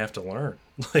just going to have to learn.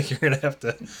 You're going to have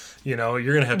to, you're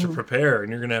going to have to prepare and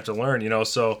you're going to have to learn,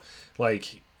 so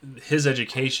his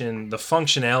education, the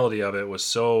functionality of it was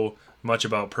so much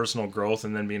about personal growth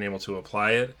and then being able to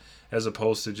apply it as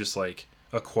opposed to just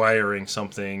acquiring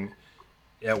something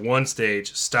at one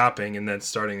stage, stopping, and then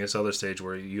starting this other stage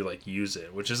where you use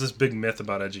it, which is this big myth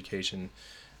about education,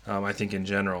 I think in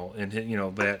general. And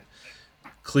that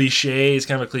cliche is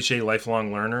kind of a cliche,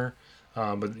 lifelong learner,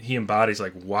 but he embodies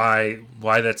why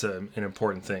that's an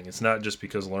important thing. It's not just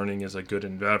because learning is a good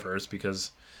endeavor. It's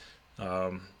because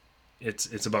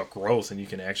it's about growth, and you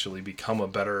can actually become a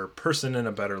better person and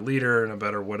a better leader and a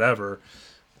better whatever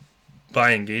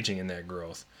by engaging in that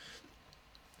growth.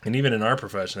 And even in our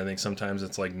profession, I think sometimes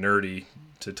it's like nerdy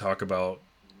to talk about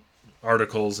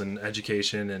articles and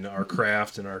education and our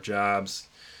craft and our jobs,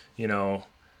 you know.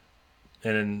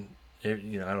 And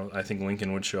I think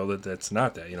Lincoln would show that that's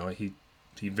not that. You know, he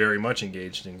very much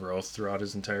engaged in growth throughout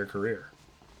his entire career.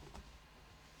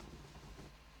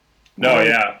 No,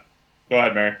 yeah. Go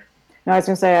ahead, Mary. No, I was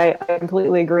going to say, I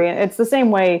completely agree. And it's the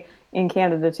same way in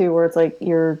Canada, too, where it's like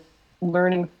you're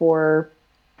learning for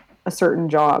a certain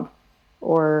job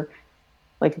or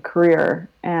like a career.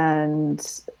 And,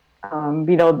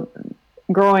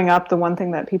 growing up, the one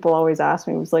thing that people always asked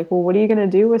me was like, well, what are you going to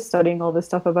do with studying all this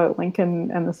stuff about Lincoln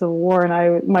and the Civil War?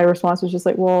 And my response was just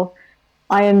like, well,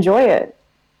 I enjoy it.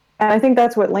 And I think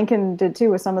that's what Lincoln did,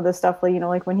 too, with some of the stuff, like,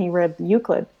 like when he read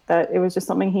Euclid, that it was just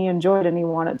something he enjoyed and he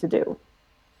wanted to do.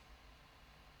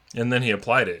 And then he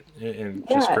applied it in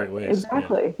just great ways.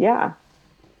 Exactly, yeah.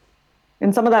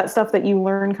 And some of that stuff that you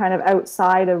learn kind of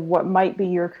outside of what might be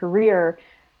your career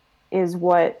is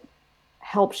what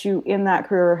helps you in that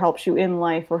career, helps you in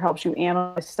life, or helps you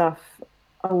analyze stuff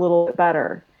a little bit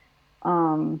better.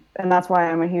 And that's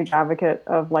why I'm a huge advocate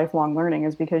of lifelong learning,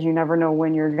 is because you never know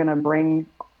when you're going to bring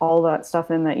all that stuff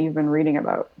in that you've been reading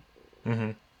about.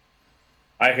 Mm-hmm.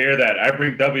 I hear that. I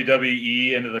bring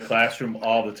WWE into the classroom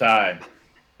all the time.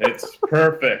 It's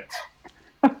perfect.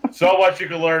 So much you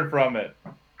can learn from it.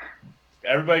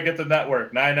 Everybody gets a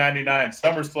network. $9.99.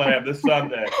 SummerSlam this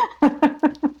Sunday.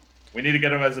 We need to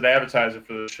get him as an advertiser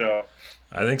for the show.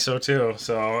 I think so too.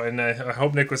 So, and I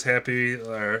hope Nick was happy.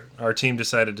 Our team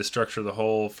decided to structure the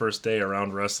whole first day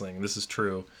around wrestling. This is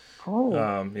true. Oh.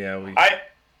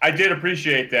 I did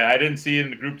appreciate that. I didn't see it in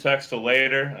the group text till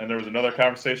later, and there was another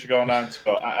conversation going on.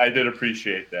 So I did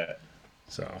appreciate that.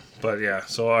 So, but yeah.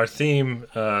 So our theme,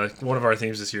 one of our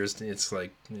themes this year is it's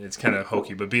kind of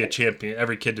hokey, but be a champion.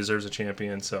 Every kid deserves a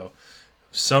champion. So,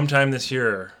 sometime this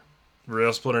year,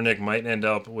 Rail Splitter Nick might end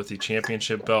up with the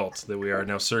championship belt that we are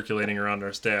now circulating around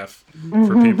our staff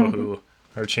for people who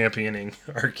are championing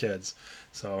our kids.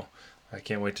 So I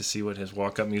can't wait to see what his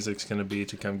walk-up music's going to be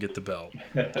to come get the belt.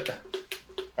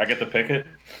 I get to pick it.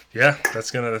 Yeah,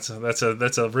 that's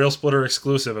a Rail Splitter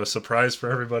exclusive, a surprise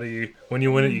for everybody. When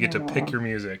you win it, you get to pick your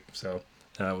music. So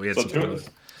we had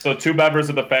So two members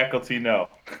of the faculty know.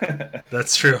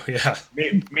 That's true. Yeah.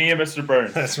 Me and Mr.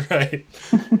 Burns. That's right.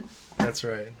 That's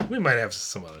right. We might have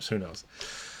some others. Who knows?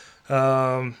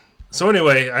 So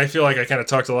anyway, I feel like I kind of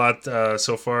talked a lot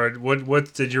so far.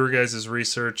 What did your guys'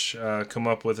 research come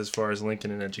up with as far as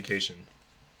Lincoln in education?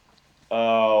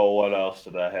 Oh, what else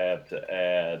did I have to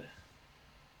add?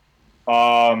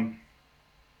 I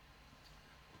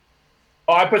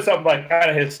put something like kind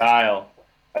of his style.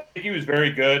 I think he was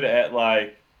very good at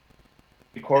like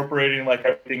incorporating like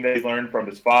everything that he learned from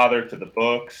his father to the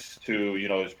books to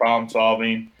his problem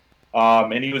solving.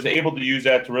 And he was able to use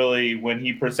that to really, when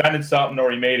he presented something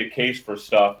or he made a case for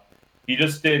stuff, he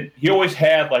always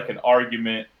had like an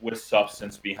argument with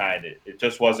substance behind it. It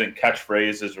just wasn't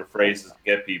catchphrases or phrases to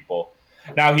get people.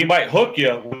 Now, he might hook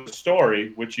you with a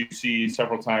story, which you see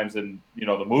several times in,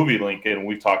 the movie Lincoln,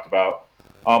 we've talked about.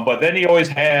 But then he always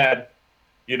had,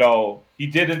 he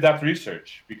did in-depth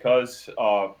research because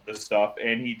of this stuff,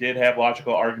 and he did have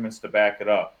logical arguments to back it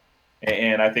up.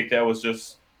 And I think that was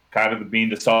just kind of the being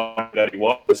the son that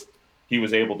he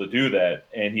was able to do that,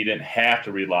 and he didn't have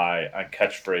to rely on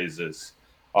catchphrases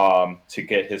to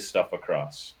get his stuff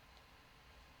across.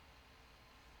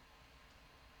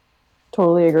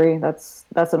 Totally agree. That's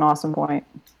an awesome point.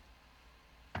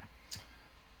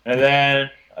 And then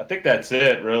I think that's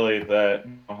it, really. That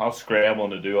I was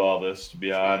scrambling to do all this, to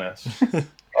be honest.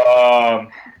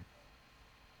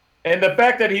 And the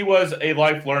fact that he was a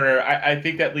life learner, I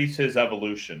think that leads to his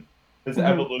evolution. His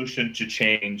evolution to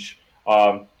change.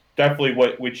 Definitely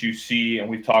what you see, and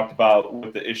we've talked about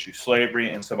with the issue slavery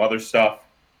and some other stuff.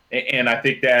 And I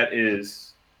think that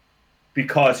is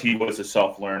because he was a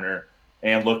self-learner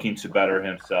and looking to better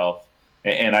himself.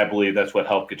 And I believe that's what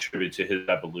helped contribute to his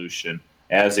evolution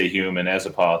as a human, as a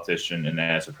politician, and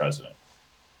as a president.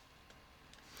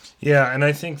 Yeah, and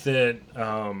I think that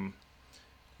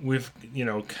we've,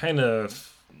 kind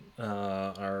of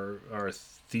our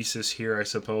thesis here, I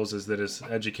suppose, is that his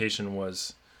education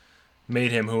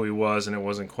made him who he was, and it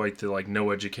wasn't quite the no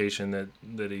education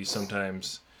that he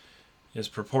sometimes is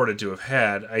purported to have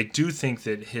had. I do think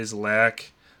that his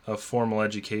lack of formal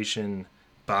education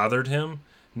bothered him,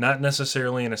 not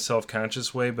necessarily in a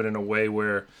self-conscious way, but in a way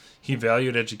where he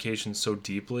valued education so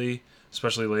deeply,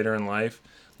 especially later in life.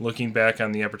 Looking back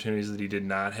on the opportunities that he did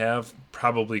not have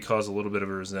probably caused a little bit of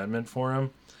a resentment for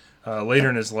him. Later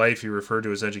in his life, he referred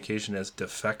to his education as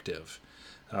defective.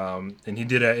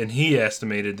 And he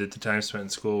estimated that the time spent in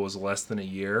school was less than a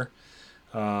year.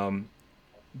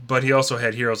 But he also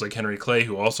had heroes like Henry Clay,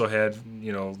 who also had,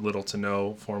 little to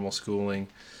no formal schooling.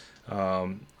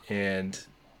 And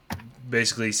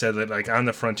basically said that, like, on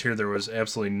the frontier, there was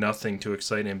absolutely nothing to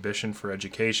excite ambition for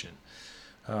education.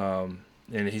 And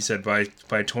he said by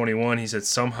 21, he said,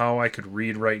 somehow I could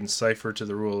read, write, and cipher to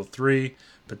the rule of 3,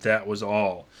 but that was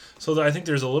all. So I think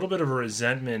there's a little bit of a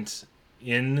resentment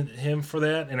in him for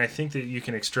that, and I think that you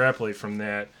can extrapolate from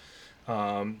that.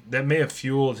 That may have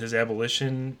fueled his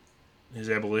abolitionist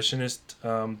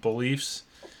beliefs,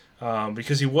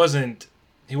 because he wasn't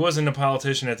a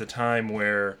politician at the time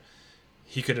where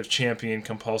he could have championed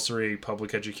compulsory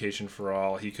public education for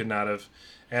all. He could not have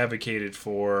advocated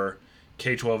for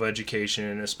K-12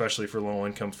 education, especially for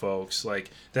low-income folks. Like,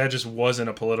 that just wasn't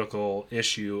a political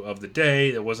issue of the day.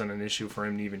 It wasn't an issue for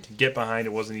him even to get behind.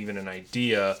 It wasn't even an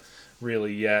idea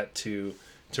really yet to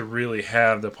really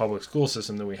have the public school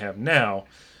system that we have now.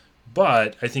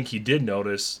 But I think he did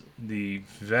notice the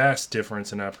vast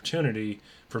difference in opportunity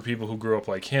for people who grew up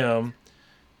like him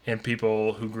and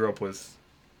people who grew up with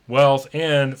wealth,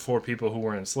 and for people who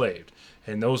were enslaved.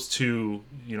 And those two,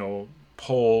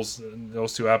 poles,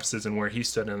 those two opposites, and where he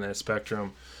stood in that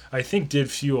spectrum, I think did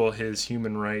fuel his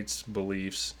human rights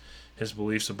beliefs, his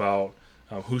beliefs about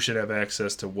who should have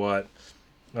access to what.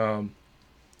 And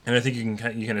I think you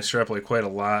can extrapolate quite a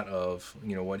lot of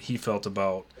what he felt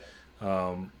about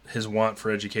his want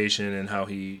for education, and how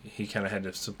he kind of had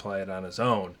to supply it on his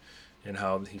own, and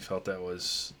how he felt that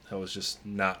was just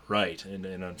not right and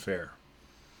unfair.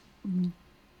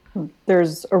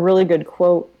 There's a really good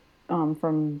quote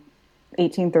from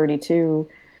 1832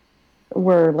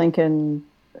 where Lincoln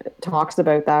talks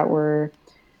about that, where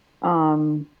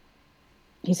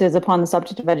he says, upon the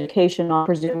subject of education, not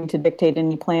presuming to dictate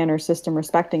any plan or system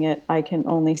respecting it, I can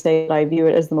only say that I view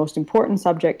it as the most important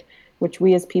subject which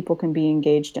we as people can be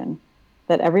engaged in,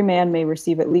 that every man may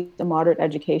receive at least a moderate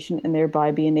education and thereby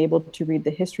be enabled to read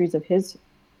the histories of his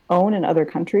own and other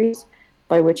countries,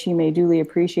 by which he may duly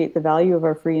appreciate the value of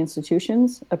our free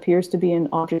institutions, appears to be an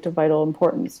object of vital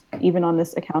importance, even on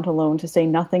this account alone, to say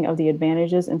nothing of the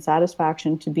advantages and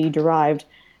satisfaction to be derived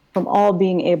from all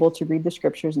being able to read the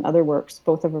scriptures and other works,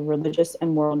 both of a religious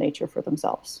and moral nature, for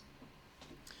themselves.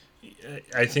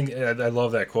 I think I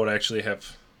love that quote. I actually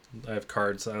have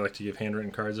cards. I like to give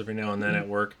handwritten cards every now and then at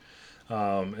work.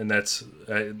 And that's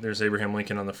there's Abraham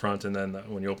Lincoln on the front, and then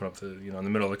when you open up in the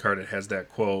middle of the card, it has that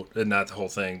quote. Not the whole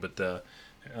thing, but the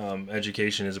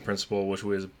education is a principle which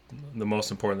we, as the most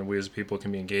important that we as people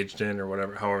can be engaged in, or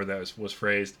whatever, however that was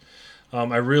phrased.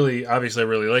 I really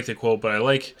like the quote, but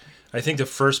I think the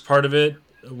first part of it,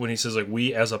 when he says, like,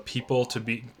 we as a people to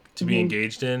be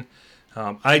engaged in,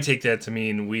 I take that to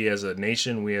mean we as a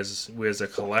nation, we as a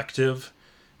collective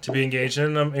to be engaged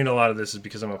in. And a lot of this is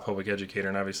because I'm a public educator,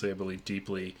 and obviously I believe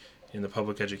deeply in the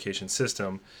public education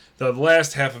system. The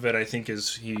last half of it, I think,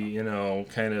 is he,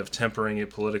 kind of tempering it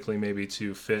politically, maybe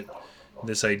to fit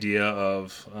this idea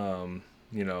of,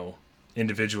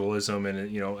 individualism,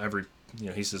 and, every,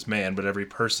 he says man, but every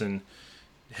person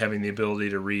having the ability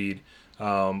to read.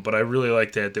 But I really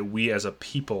like that we as a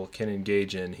people can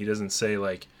engage in. He doesn't say,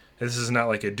 like, this is not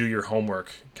like a do your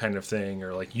homework kind of thing,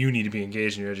 or like you need to be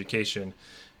engaged in your education.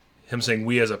 Him saying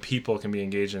we as a people can be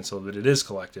engaged in, so that it is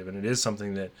collective, and it is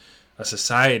something that a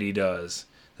society does,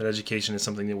 that education is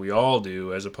something that we all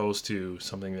do, as opposed to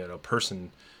something that a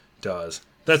person does.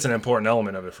 That's an important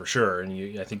element of it for sure,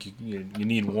 and I think you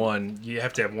need one. You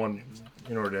have to have one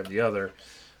in order to have the other.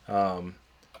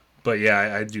 But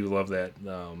yeah, I do love that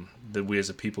that we as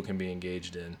a people can be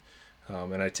engaged in,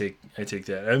 and I take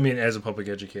that. I mean, as a public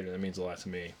educator, that means a lot to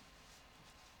me.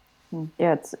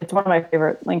 Yeah, it's one of my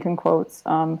favorite Lincoln quotes.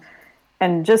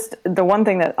 And just the one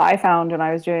thing that I found when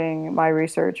I was doing my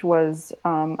research was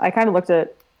I kind of looked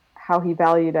at how he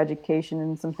valued education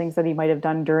and some things that he might have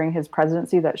done during his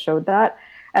presidency that showed that.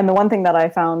 And the one thing that I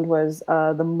found was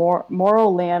the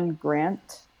Morrill Land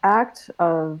Grant Act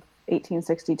of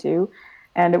 1862.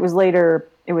 And it was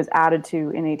added to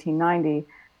in 1890.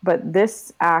 But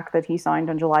this act that he signed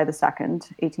on July the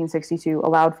 2nd, 1862,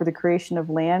 allowed for the creation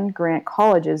of land grant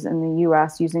colleges in the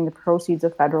U.S. using the proceeds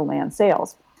of federal land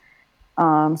sales.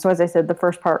 So as I said, the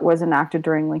first part was enacted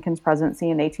during Lincoln's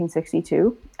presidency in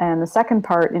 1862, and the second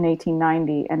part in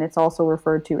 1890, and it's also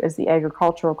referred to as the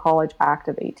Agricultural College Act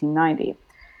of 1890.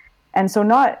 And so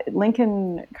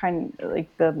Lincoln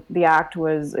the act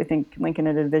was, I think Lincoln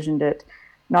had envisioned it,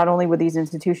 not only would these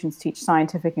institutions teach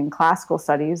scientific and classical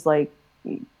studies, like,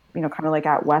 kind of like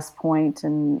at West Point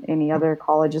and any other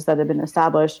colleges that had been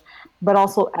established, but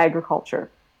also agriculture.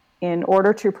 in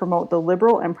order to promote the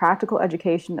liberal and practical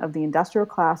education of the industrial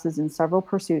classes in several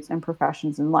pursuits and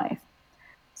professions in life.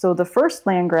 So the first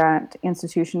land-grant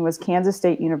institution was Kansas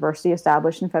State University,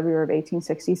 established in February of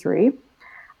 1863.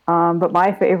 But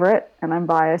my favorite, and I'm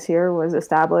biased here, was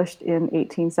established in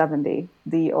 1870.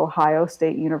 The Ohio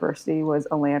State University was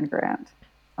a land-grant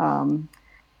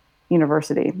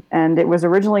university, and it was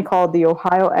originally called the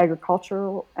Ohio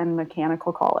Agricultural and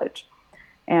Mechanical College.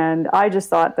 And I just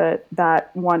thought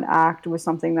that one act was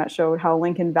something that showed how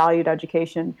Lincoln valued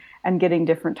education and getting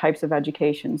different types of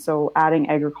education. So adding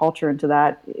agriculture into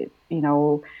that, you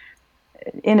know,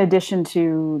 in addition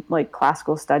to like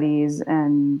classical studies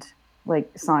and like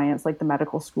science, like the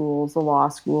medical schools, the law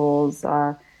schools,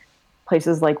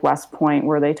 places like West Point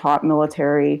where they taught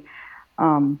military,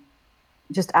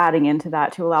 just adding into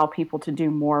that to allow people to do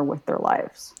more with their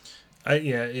lives.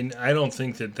 And I don't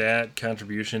think that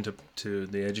contribution to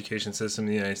the education system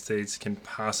in the United States can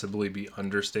possibly be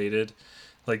understated.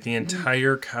 Like the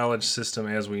entire college system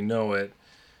as we know it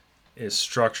is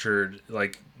structured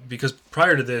because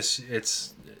prior to this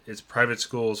it's private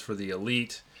schools for the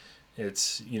elite.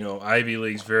 It's, you know, Ivy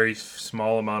League's very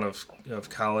small amount of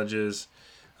colleges.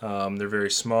 They're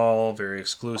very small, very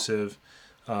exclusive.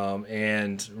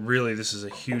 And really this is a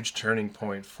huge turning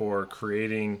point for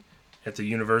creating at the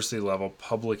university level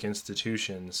public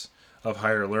institutions of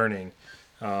higher learning.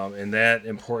 And that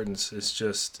importance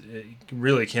is it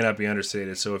really cannot be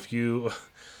understated. So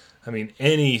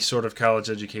any sort of college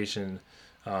education,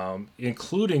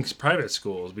 including private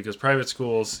schools, because private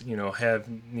schools, have,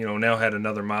 now had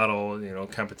another model,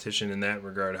 competition in that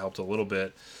regard helped a little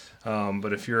bit.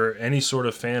 But if you're any sort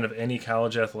of fan of any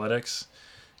college athletics,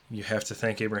 you have to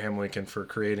thank Abraham Lincoln for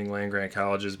creating land-grant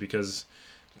colleges, because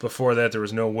before that, there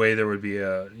was no way there would be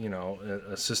a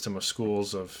system of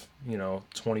schools of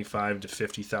 25 to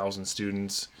 50,000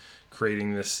 students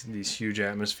creating these huge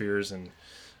atmospheres and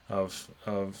of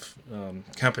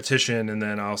competition, and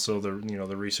then also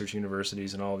the research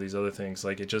universities and all these other things.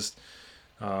 Like it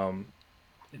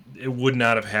would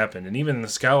not have happened. And even the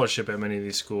scholarship at many of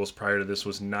these schools prior to this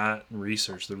was not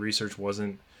research. The research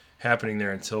wasn't happening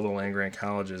there until the land-grant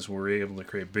colleges were able to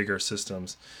create bigger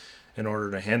systems in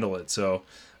order to handle it. So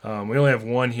we only have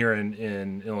one here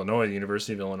in Illinois, the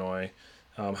University of Illinois.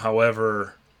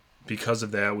 However, because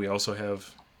of that, we also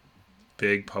have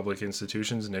big public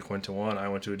institutions. Nick went to one. I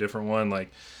went to a different one.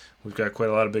 Like, we've got quite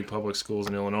a lot of big public schools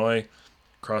in Illinois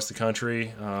across the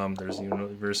country. There's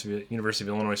the University of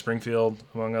Illinois Springfield,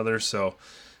 among others. So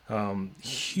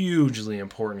hugely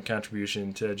important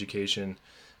contribution to education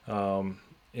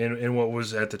in what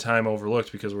was at the time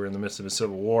overlooked because we're in the midst of a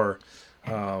civil war.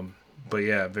 But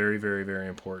yeah, very, very, very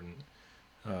important.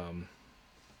 And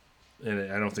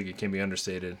I don't think it can be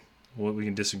understated. Well, we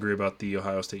can disagree about the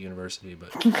Ohio State University,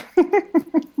 but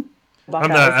I'm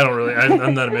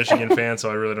not a Michigan fan,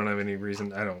 so I really don't have any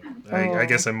reason. I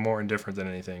guess I'm more indifferent than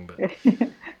anything, but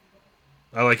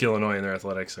I like Illinois, and their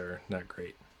athletics are not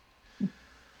great.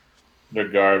 They're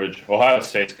garbage. Ohio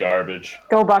State's garbage.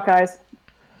 Go Buckeyes.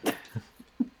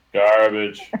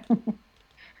 Garbage.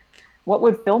 What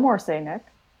would Fillmore say, Nick?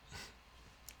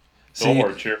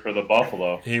 Fillmore cheer for the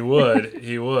Buffalo. He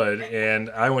would. And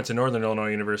I went to Northern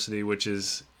Illinois University, which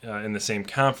is in the same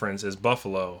conference as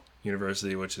Buffalo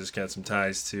University, which has got some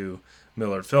ties to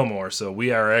Millard Fillmore. So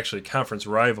we are actually conference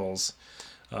rivals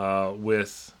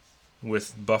with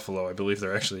Buffalo. I believe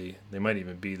they might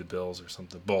even be the Bills or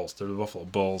something. Bulls. They're the Buffalo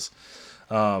Bulls.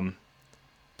 But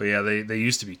yeah, they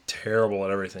used to be terrible at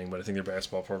everything, but I think their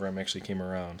basketball program actually came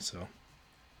around. So.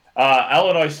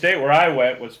 Illinois State, where I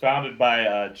went, was founded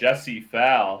by Jesse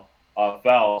Fell,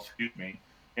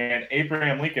 and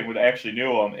Abraham Lincoln actually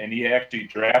knew him, and he actually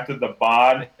drafted the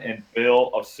bond and bill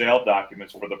of sale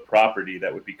documents for the property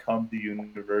that would become the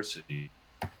university.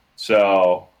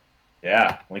 So,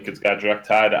 yeah, Lincoln's got a direct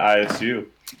tie to ISU.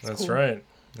 That's cool. Right.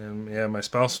 And yeah, my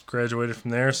spouse graduated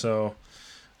from there, so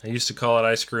I used to call it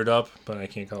I screwed up, but I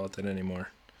can't call it that anymore.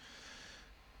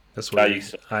 That's what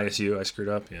ISU, I screwed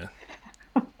up, yeah.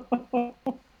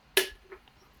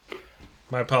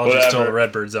 My apologies to all the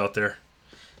Redbirds out there.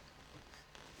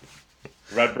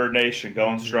 Redbird Nation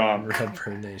going strong.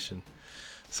 Redbird Nation.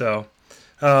 So,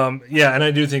 yeah, and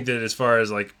I do think that as far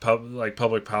as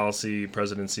public policy,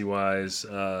 presidency-wise,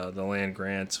 the land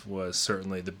grant was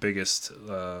certainly the biggest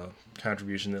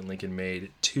contribution that Lincoln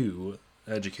made to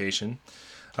education.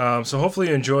 So hopefully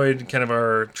you enjoyed kind of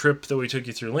our trip that we took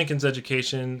you through Lincoln's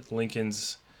education,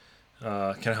 Lincoln's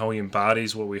kind of how he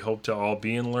embodies what we hope to all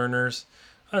be in learners,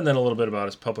 and then a little bit about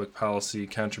his public policy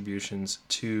contributions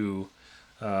to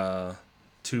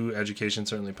education,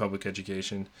 certainly public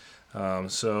education.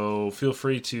 So feel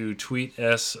free to tweet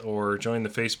us or join the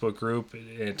Facebook group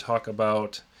and talk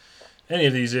about any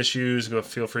of these issues.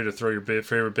 Feel free to throw your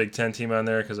favorite Big Ten team on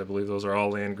there, because I believe those are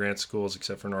all land-grant schools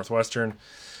except for Northwestern.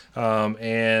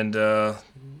 And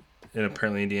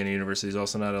apparently Indiana University is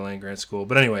also not a land-grant school.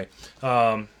 But anyway,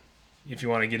 if you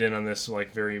want to get in on this,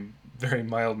 like, very, very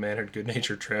mild-mannered,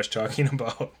 good-natured trash talking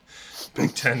about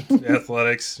Big Ten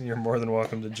athletics, you're more than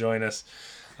welcome to join us.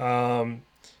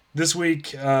 This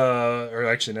week, or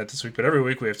actually not this week, but every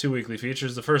week, we have 2 weekly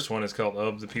features. The first one is called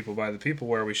Of the People by the People,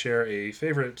 where we share a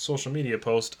favorite social media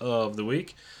post of the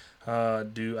week.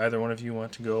 Do either one of you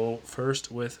want to go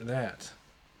first with that?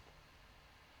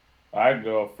 I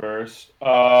go first.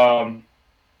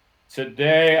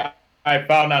 Today, I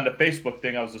found on the Facebook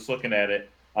thing, I was just looking at it,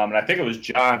 and I think it was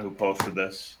John who posted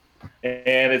this.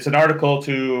 And it's an article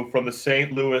from the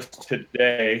St. Louis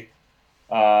Today.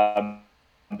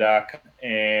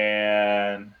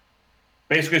 And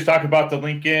basically it's talking about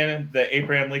the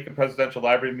Abraham Lincoln Presidential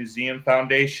Library Museum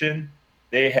Foundation.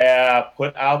 They have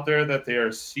put out there that they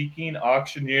are seeking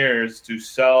auctioneers to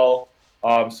sell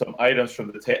some items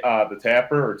from the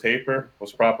taper.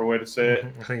 What's the proper way to say it?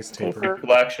 I think it's taper.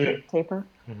 Collection. Taper.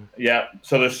 Yeah.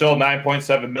 So they're still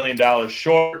 $9.7 million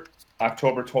short.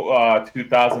 October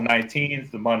 2019 is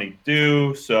the money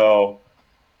due. So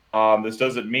this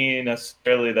doesn't mean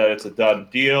necessarily that it's a done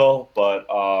deal, but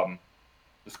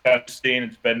it's kind of interesting.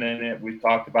 It's been in it. We've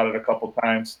talked about it a couple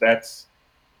times. That's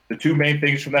the 2 main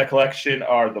things from that collection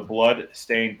are the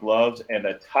blood-stained gloves and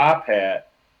a top hat,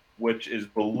 which is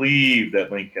believed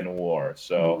that Lincoln wore.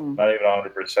 So not even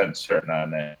 100% certain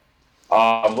on that.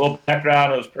 A little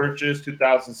background: it was purchased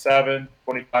 2007,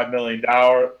 $25 million.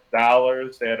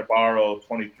 They had to borrow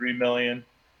 $23 million,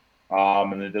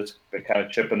 and they're kind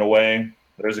of chipping away.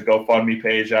 There's a GoFundMe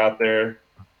page out there.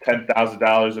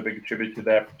 $10,000 have been contributed to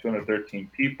that from 213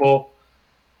 people.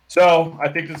 So I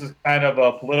think this is kind of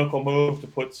a political move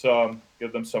to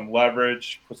give them some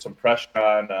leverage, put some pressure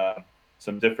on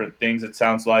some different things. It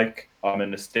sounds like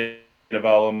in the state of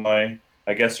Illinois.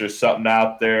 I guess there's something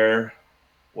out there.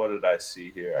 What did I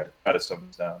see here? I got something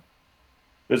down.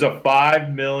 There's a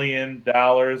 $5 million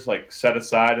like set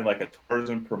aside in like a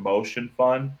tourism promotion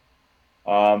fund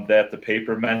that the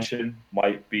paper mentioned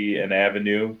might be an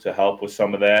avenue to help with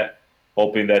some of that,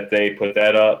 hoping that they put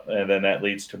that up, and then that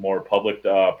leads to more private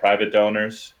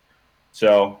donors.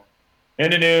 So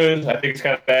in the news, I think it's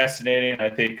kind of fascinating. I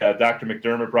think Dr.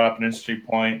 McDermott brought up an interesting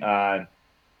point on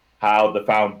how the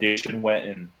foundation went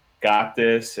and got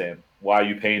this and why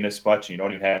you paying this much. You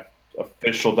don't even have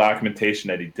official documentation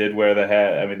that he did wear the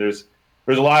hat. I mean, there's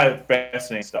a lot of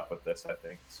fascinating stuff with this, I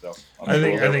think. So I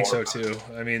think so too.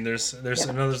 I mean, there's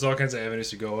all kinds of avenues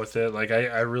to go with it. Like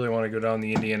I really want to go down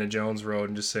the Indiana Jones road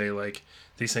and just say, like,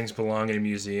 these things belong in a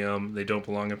museum. They don't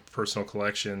belong in personal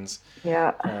collections.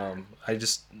 Yeah.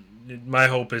 My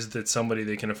hope is that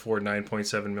they can afford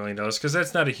 $9.7 million, because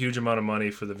that's not a huge amount of money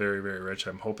for the very, very rich.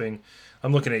 I'm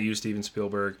looking at you, Steven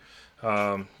Spielberg.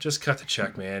 Just cut the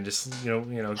check, man. Just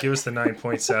give us the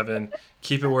 9.7.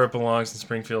 Keep it where it belongs in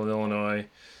Springfield, Illinois.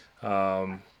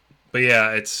 But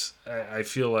yeah, I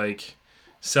feel like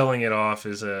selling it off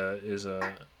is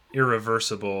a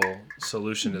irreversible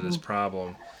solution to this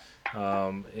problem.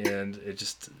 And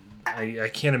I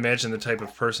can't imagine the type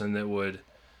of person that would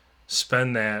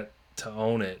spend that to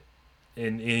own it.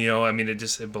 And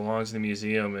it belongs in the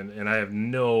museum, and I have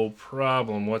no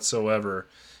problem whatsoever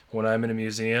when I'm in a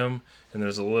museum and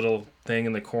there's a little thing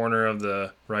in the corner of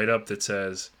the write-up that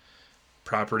says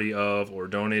property of, or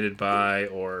donated by,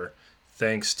 or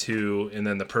thanks to, and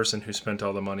then the person who spent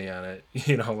all the money on it.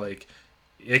 Like,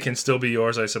 it can still be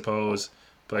yours, I suppose,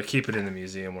 but keep it in the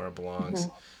museum where it belongs.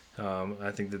 Mm-hmm.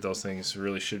 I think that those things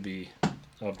really should be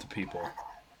of the people,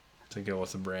 to go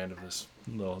with the brand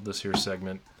of this here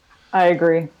segment. I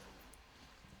agree.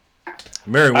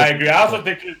 Mary, I agree. I also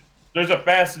think there's a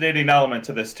fascinating element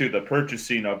to this too, the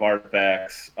purchasing of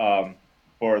artifacts for,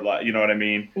 you know what I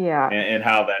mean? Yeah. And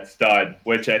how that's done,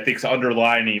 which I think is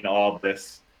underlining all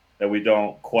this, that we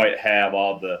don't quite have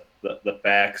all the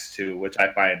facts to, which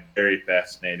I find very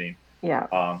fascinating.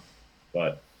 Yeah.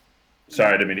 But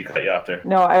sorry, I didn't mean to cut you off there.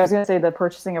 No, I was going to say the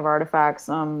purchasing of artifacts.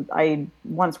 I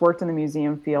once worked in the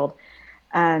museum field,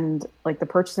 and like the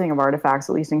purchasing of artifacts,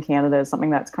 at least in Canada, is something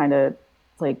that's kind of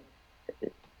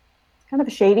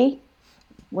shady,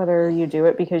 whether you do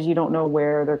it, because you don't know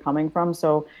where they're coming from.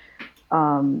 So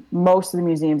most of the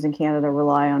museums in Canada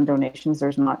rely on donations.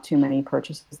 There's not too many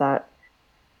purchases that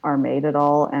are made at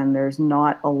all, and there's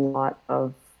not a lot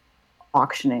of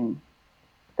auctioning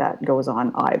that goes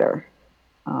on either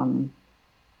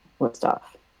with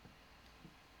stuff.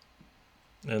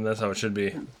 And that's how it should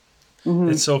be.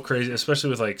 It's so crazy, especially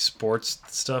with like sports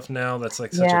stuff now. That's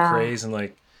like such a craze, and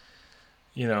like,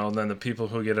 you know, then the people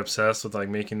who get obsessed with like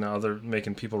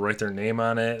making people write their name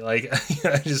on it. Like,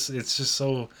 it's just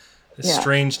so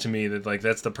strange to me that like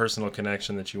that's the personal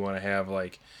connection that you want to have.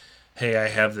 Like, hey, I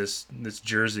have this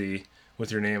jersey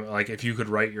with your name. Like, if you could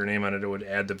write your name on it, it would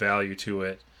add the value to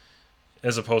it,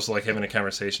 as opposed to like having a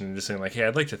conversation and just saying like, hey,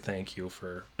 I'd like to thank you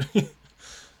for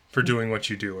for doing what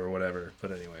you do or whatever.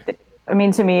 But anyway, I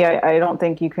mean, to me, I don't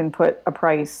think you can put a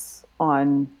price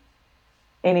on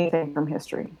anything from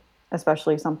history,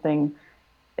 especially something,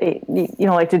 you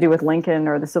know, like to do with Lincoln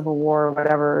or the Civil War or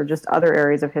whatever, or just other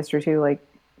areas of history too. Like,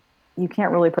 you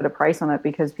can't really put a price on it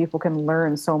because people can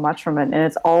learn so much from it, and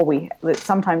it's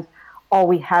sometimes all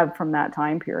we have from that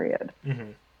time period.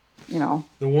 You know,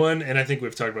 the one, and I think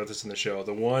we've talked about this in the show,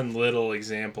 the one little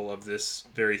example of this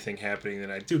very thing happening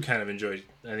that I do kind of enjoy,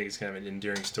 I think it's kind of an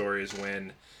endearing story, is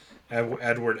when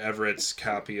Edward Everett's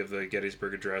copy of the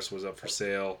Gettysburg Address was up for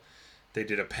sale. They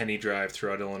did a penny drive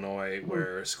throughout Illinois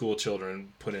where school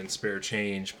children put in spare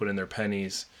change, put in their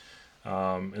pennies,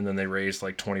 and then they raised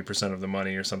like 20% of the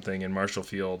money or something, and Marshall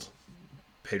Field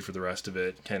paid for the rest of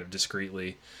it kind of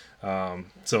discreetly.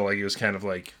 So like it was kind of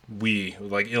like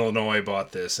Illinois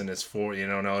bought this and it's for, you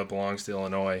know, now it belongs to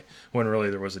Illinois, when really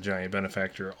there was a giant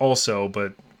benefactor also,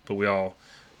 but we all,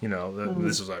 you know,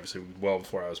 this was obviously well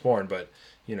before I was born, but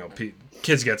you know,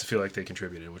 kids got to feel like they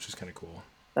contributed, which is kind of cool.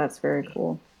 That's very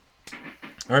cool.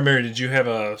 All right, Mary, did you have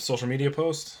a social media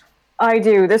post? I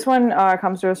do. This one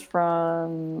comes to us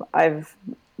from I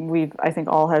think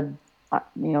all had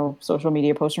you know, social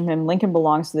media posts from him. Lincoln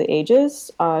Belongs to the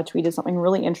Ages tweeted something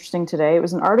really interesting today. It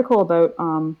was an article about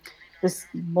this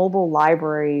mobile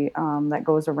library that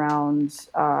goes around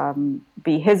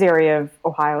his area of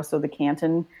Ohio, so the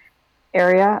Canton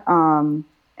area.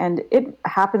 And it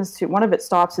happens to, one of its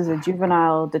stops is a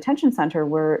juvenile detention center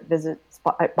where it visits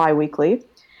bi-weekly.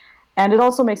 And it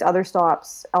also makes other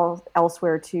stops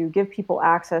elsewhere to give people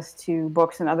access to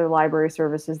books and other library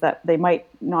services that they might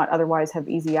not otherwise have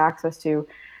easy access to.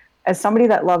 As somebody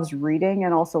that loves reading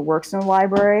and also works in a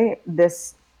library,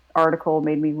 this article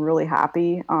made me really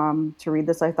happy to read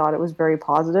this. I thought it was very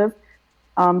positive.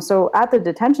 So at the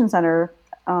detention center,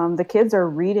 the kids are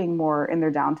reading more in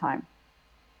their downtime,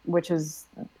 which is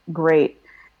great.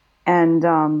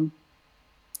 And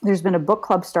there's been a book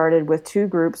club started with 2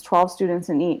 groups, 12 students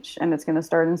in each, and it's going to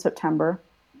start in September,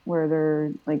 where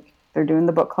they're doing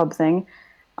the book club thing.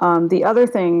 The other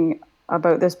thing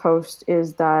about this post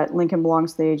is that Lincoln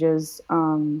Belongs to the Ages.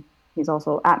 He's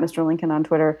also at Mr. Lincoln on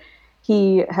Twitter.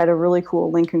 He had a really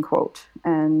cool Lincoln quote,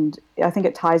 and I think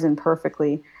it ties in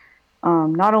perfectly,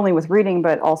 not only with reading,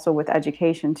 but also with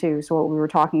education too. So what we were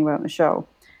talking about in the show.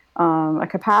 A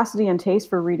capacity and taste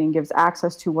for reading gives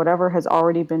access to whatever has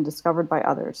already been discovered by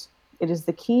others. It is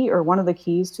the key or one of the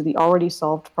keys to the already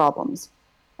solved problems.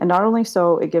 And not only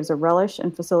so, it gives a relish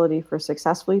and facility for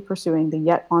successfully pursuing the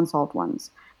yet unsolved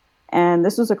ones. And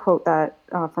this was a quote that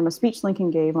from a speech Lincoln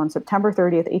gave on September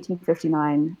 30th,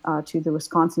 1859 to the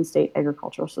Wisconsin State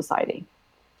Agricultural Society.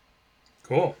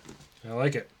 Cool. I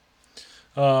like it.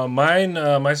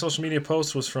 My social media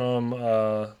post was from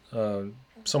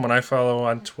someone I follow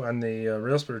on the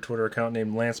Rail Splitter Twitter account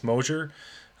named Lance Mosier.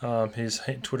 His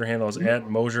Twitter handle is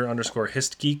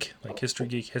 @Mosier_HistGeek, like History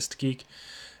Geek, HistGeek.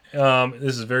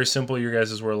 This is very simple. Your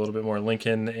guys' were a little bit more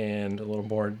Lincoln and a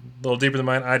little deeper than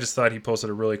mine. I just thought he posted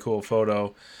a really cool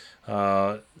photo.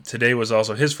 Today was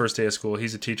also his first day of school.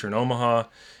 He's a teacher in Omaha,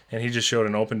 and he just showed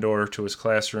an open door to his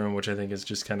classroom, which I think is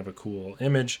just kind of a cool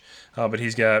image. But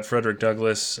he's got Frederick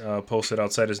Douglass posted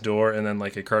outside his door, and then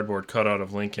like a cardboard cutout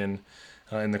of Lincoln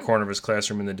in the corner of his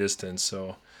classroom in the distance.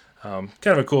 So kind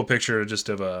of a cool picture just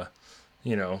of a,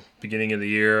 you know, beginning of the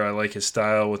year. I like his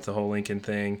style with the whole Lincoln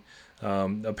thing.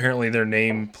 Apparently their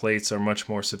name plates are much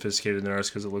more sophisticated than ours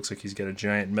because it looks like he's got a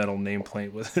giant metal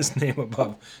nameplate with his name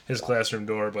above his classroom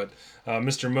door. But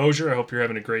Mr. Mosier, I hope you're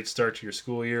having a great start to your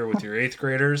school year with your 8th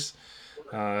graders.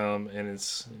 And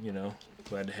it's, you know,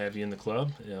 glad to have you in the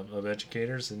club of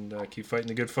educators, and keep fighting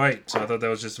the good fight. So I thought that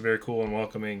was just a very cool and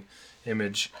welcoming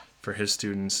image for his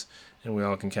students, and we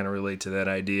all can kind of relate to that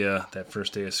idea, that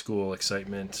first day of school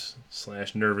excitement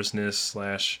 / nervousness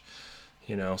 /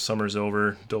 you know, summer's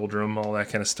over, doldrum, all that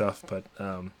kind of stuff. But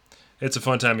it's a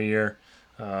fun time of year.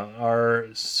 Our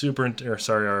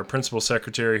principal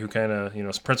secretary, who kind of, you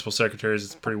know, principal secretaries,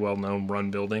 it's pretty well known, run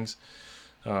buildings.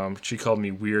 She called me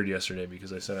weird yesterday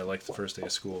because I said I liked the first day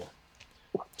of school.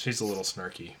 She's a little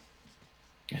snarky.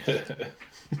 I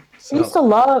used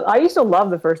to love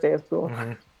the first day of school.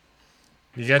 Mm-hmm.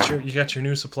 You got your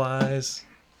new supplies.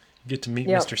 You get to meet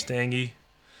Mr. Stangy.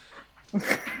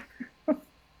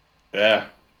 Yeah.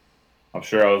 I'm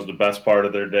sure I was the best part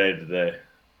of their day today.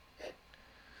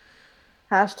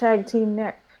 Hashtag Team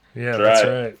Nick. Yeah, That's that's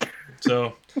right. right.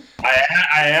 So,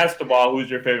 I asked them all who's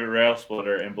your favorite rail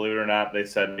splitter, and believe it or not, they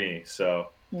said me. So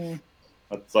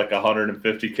that's like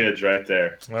 150 kids right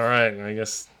there. all right. I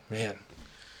guess, man,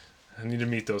 I need to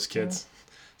meet those kids.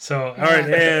 So, all right.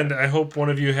 And I hope one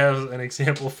of you has an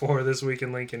example for This Week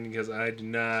in Lincoln, because I do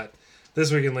not.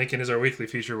 This Week in Lincoln is our weekly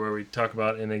feature where we talk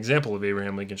about an example of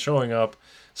Abraham Lincoln showing up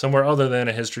somewhere other than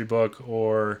a history book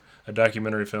or a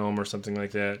documentary film or something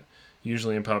like that,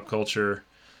 usually in pop culture.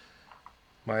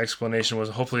 My explanation was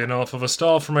hopefully enough of a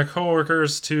stall for my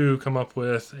coworkers to come up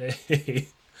with a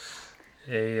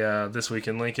This Week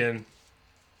in Lincoln.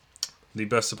 The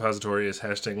best suppository is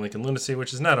hashtag Lincoln Lunacy,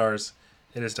 which is not ours.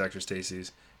 It is Dr.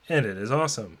 Stacy's, and it is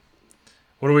awesome.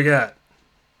 What do we got?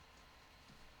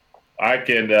 I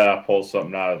can pull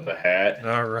something out of the hat.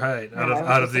 All right,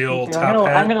 out of the old top I'm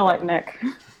hat. gonna let Nick.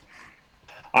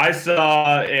 I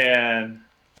saw and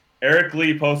Eric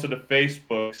Lee posted a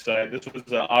Facebook site. This was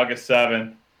August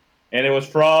 7th, and it was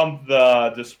from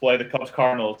the display, the Cubs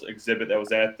Cardinals exhibit that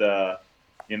was at the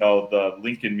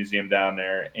Lincoln Museum down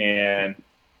there, and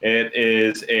it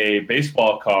is a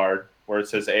baseball card where it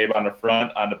says Abe on the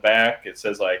front, on the back. It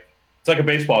says it's like a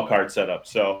baseball card setup.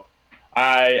 So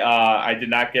I did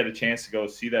not get a chance to go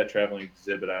see that traveling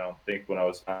exhibit. I don't think when I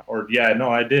was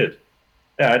I did.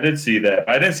 Yeah, I did see that.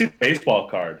 I didn't see the baseball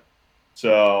card,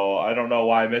 so I don't know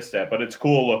why I missed that. But it's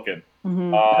cool looking.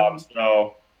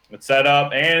 So it's set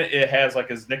up, and it has like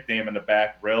his nickname in the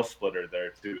back, Rail Splitter,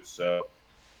 there too. So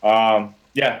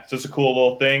it's just a cool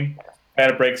little thing. Kind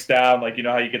of breaks down, like, you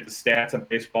know how you get the stats on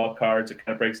baseball cards. It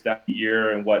kind of breaks down the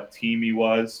year and what team he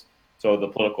was, so the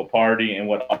political party, and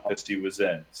what office he was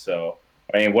in. So,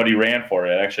 I mean, what he ran for.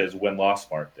 It actually has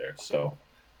win-loss mark there. So,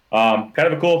 kind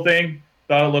of a cool thing.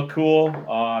 Thought it looked cool.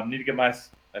 Need to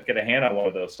get a hand on one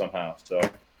of those somehow. So,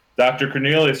 Dr.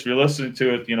 Cornelius, if you're listening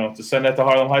to it, to send that to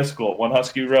Harlem High School, 1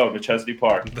 Husky Road, McChesney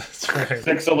Park. That's right.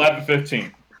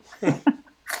 6/11/15.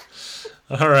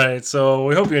 All right, so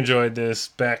we hope you enjoyed this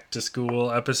back to school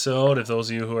episode. If those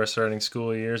of you who are starting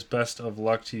school years, best of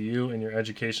luck to you in your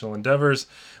educational endeavors.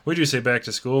 We do say back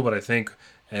to school, but I think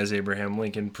as Abraham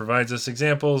Lincoln provides us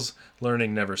examples,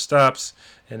 learning never stops,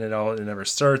 and it never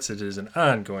starts. It is an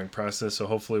ongoing process, so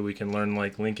hopefully we can learn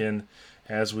like Lincoln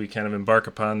as we kind of embark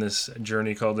upon this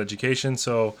journey called education.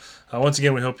 So once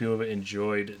again, we hope you have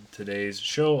enjoyed today's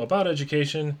show about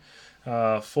education.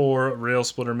 For Rail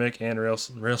Splitter Mick and Rail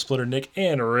Splitter Nick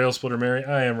and Rail Splitter Mary,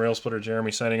 I am Rail Splitter Jeremy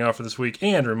signing off for this week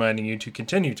and reminding you to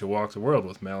continue to walk the world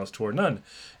with malice toward none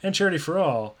and charity for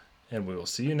all, and we will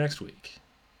see you next week.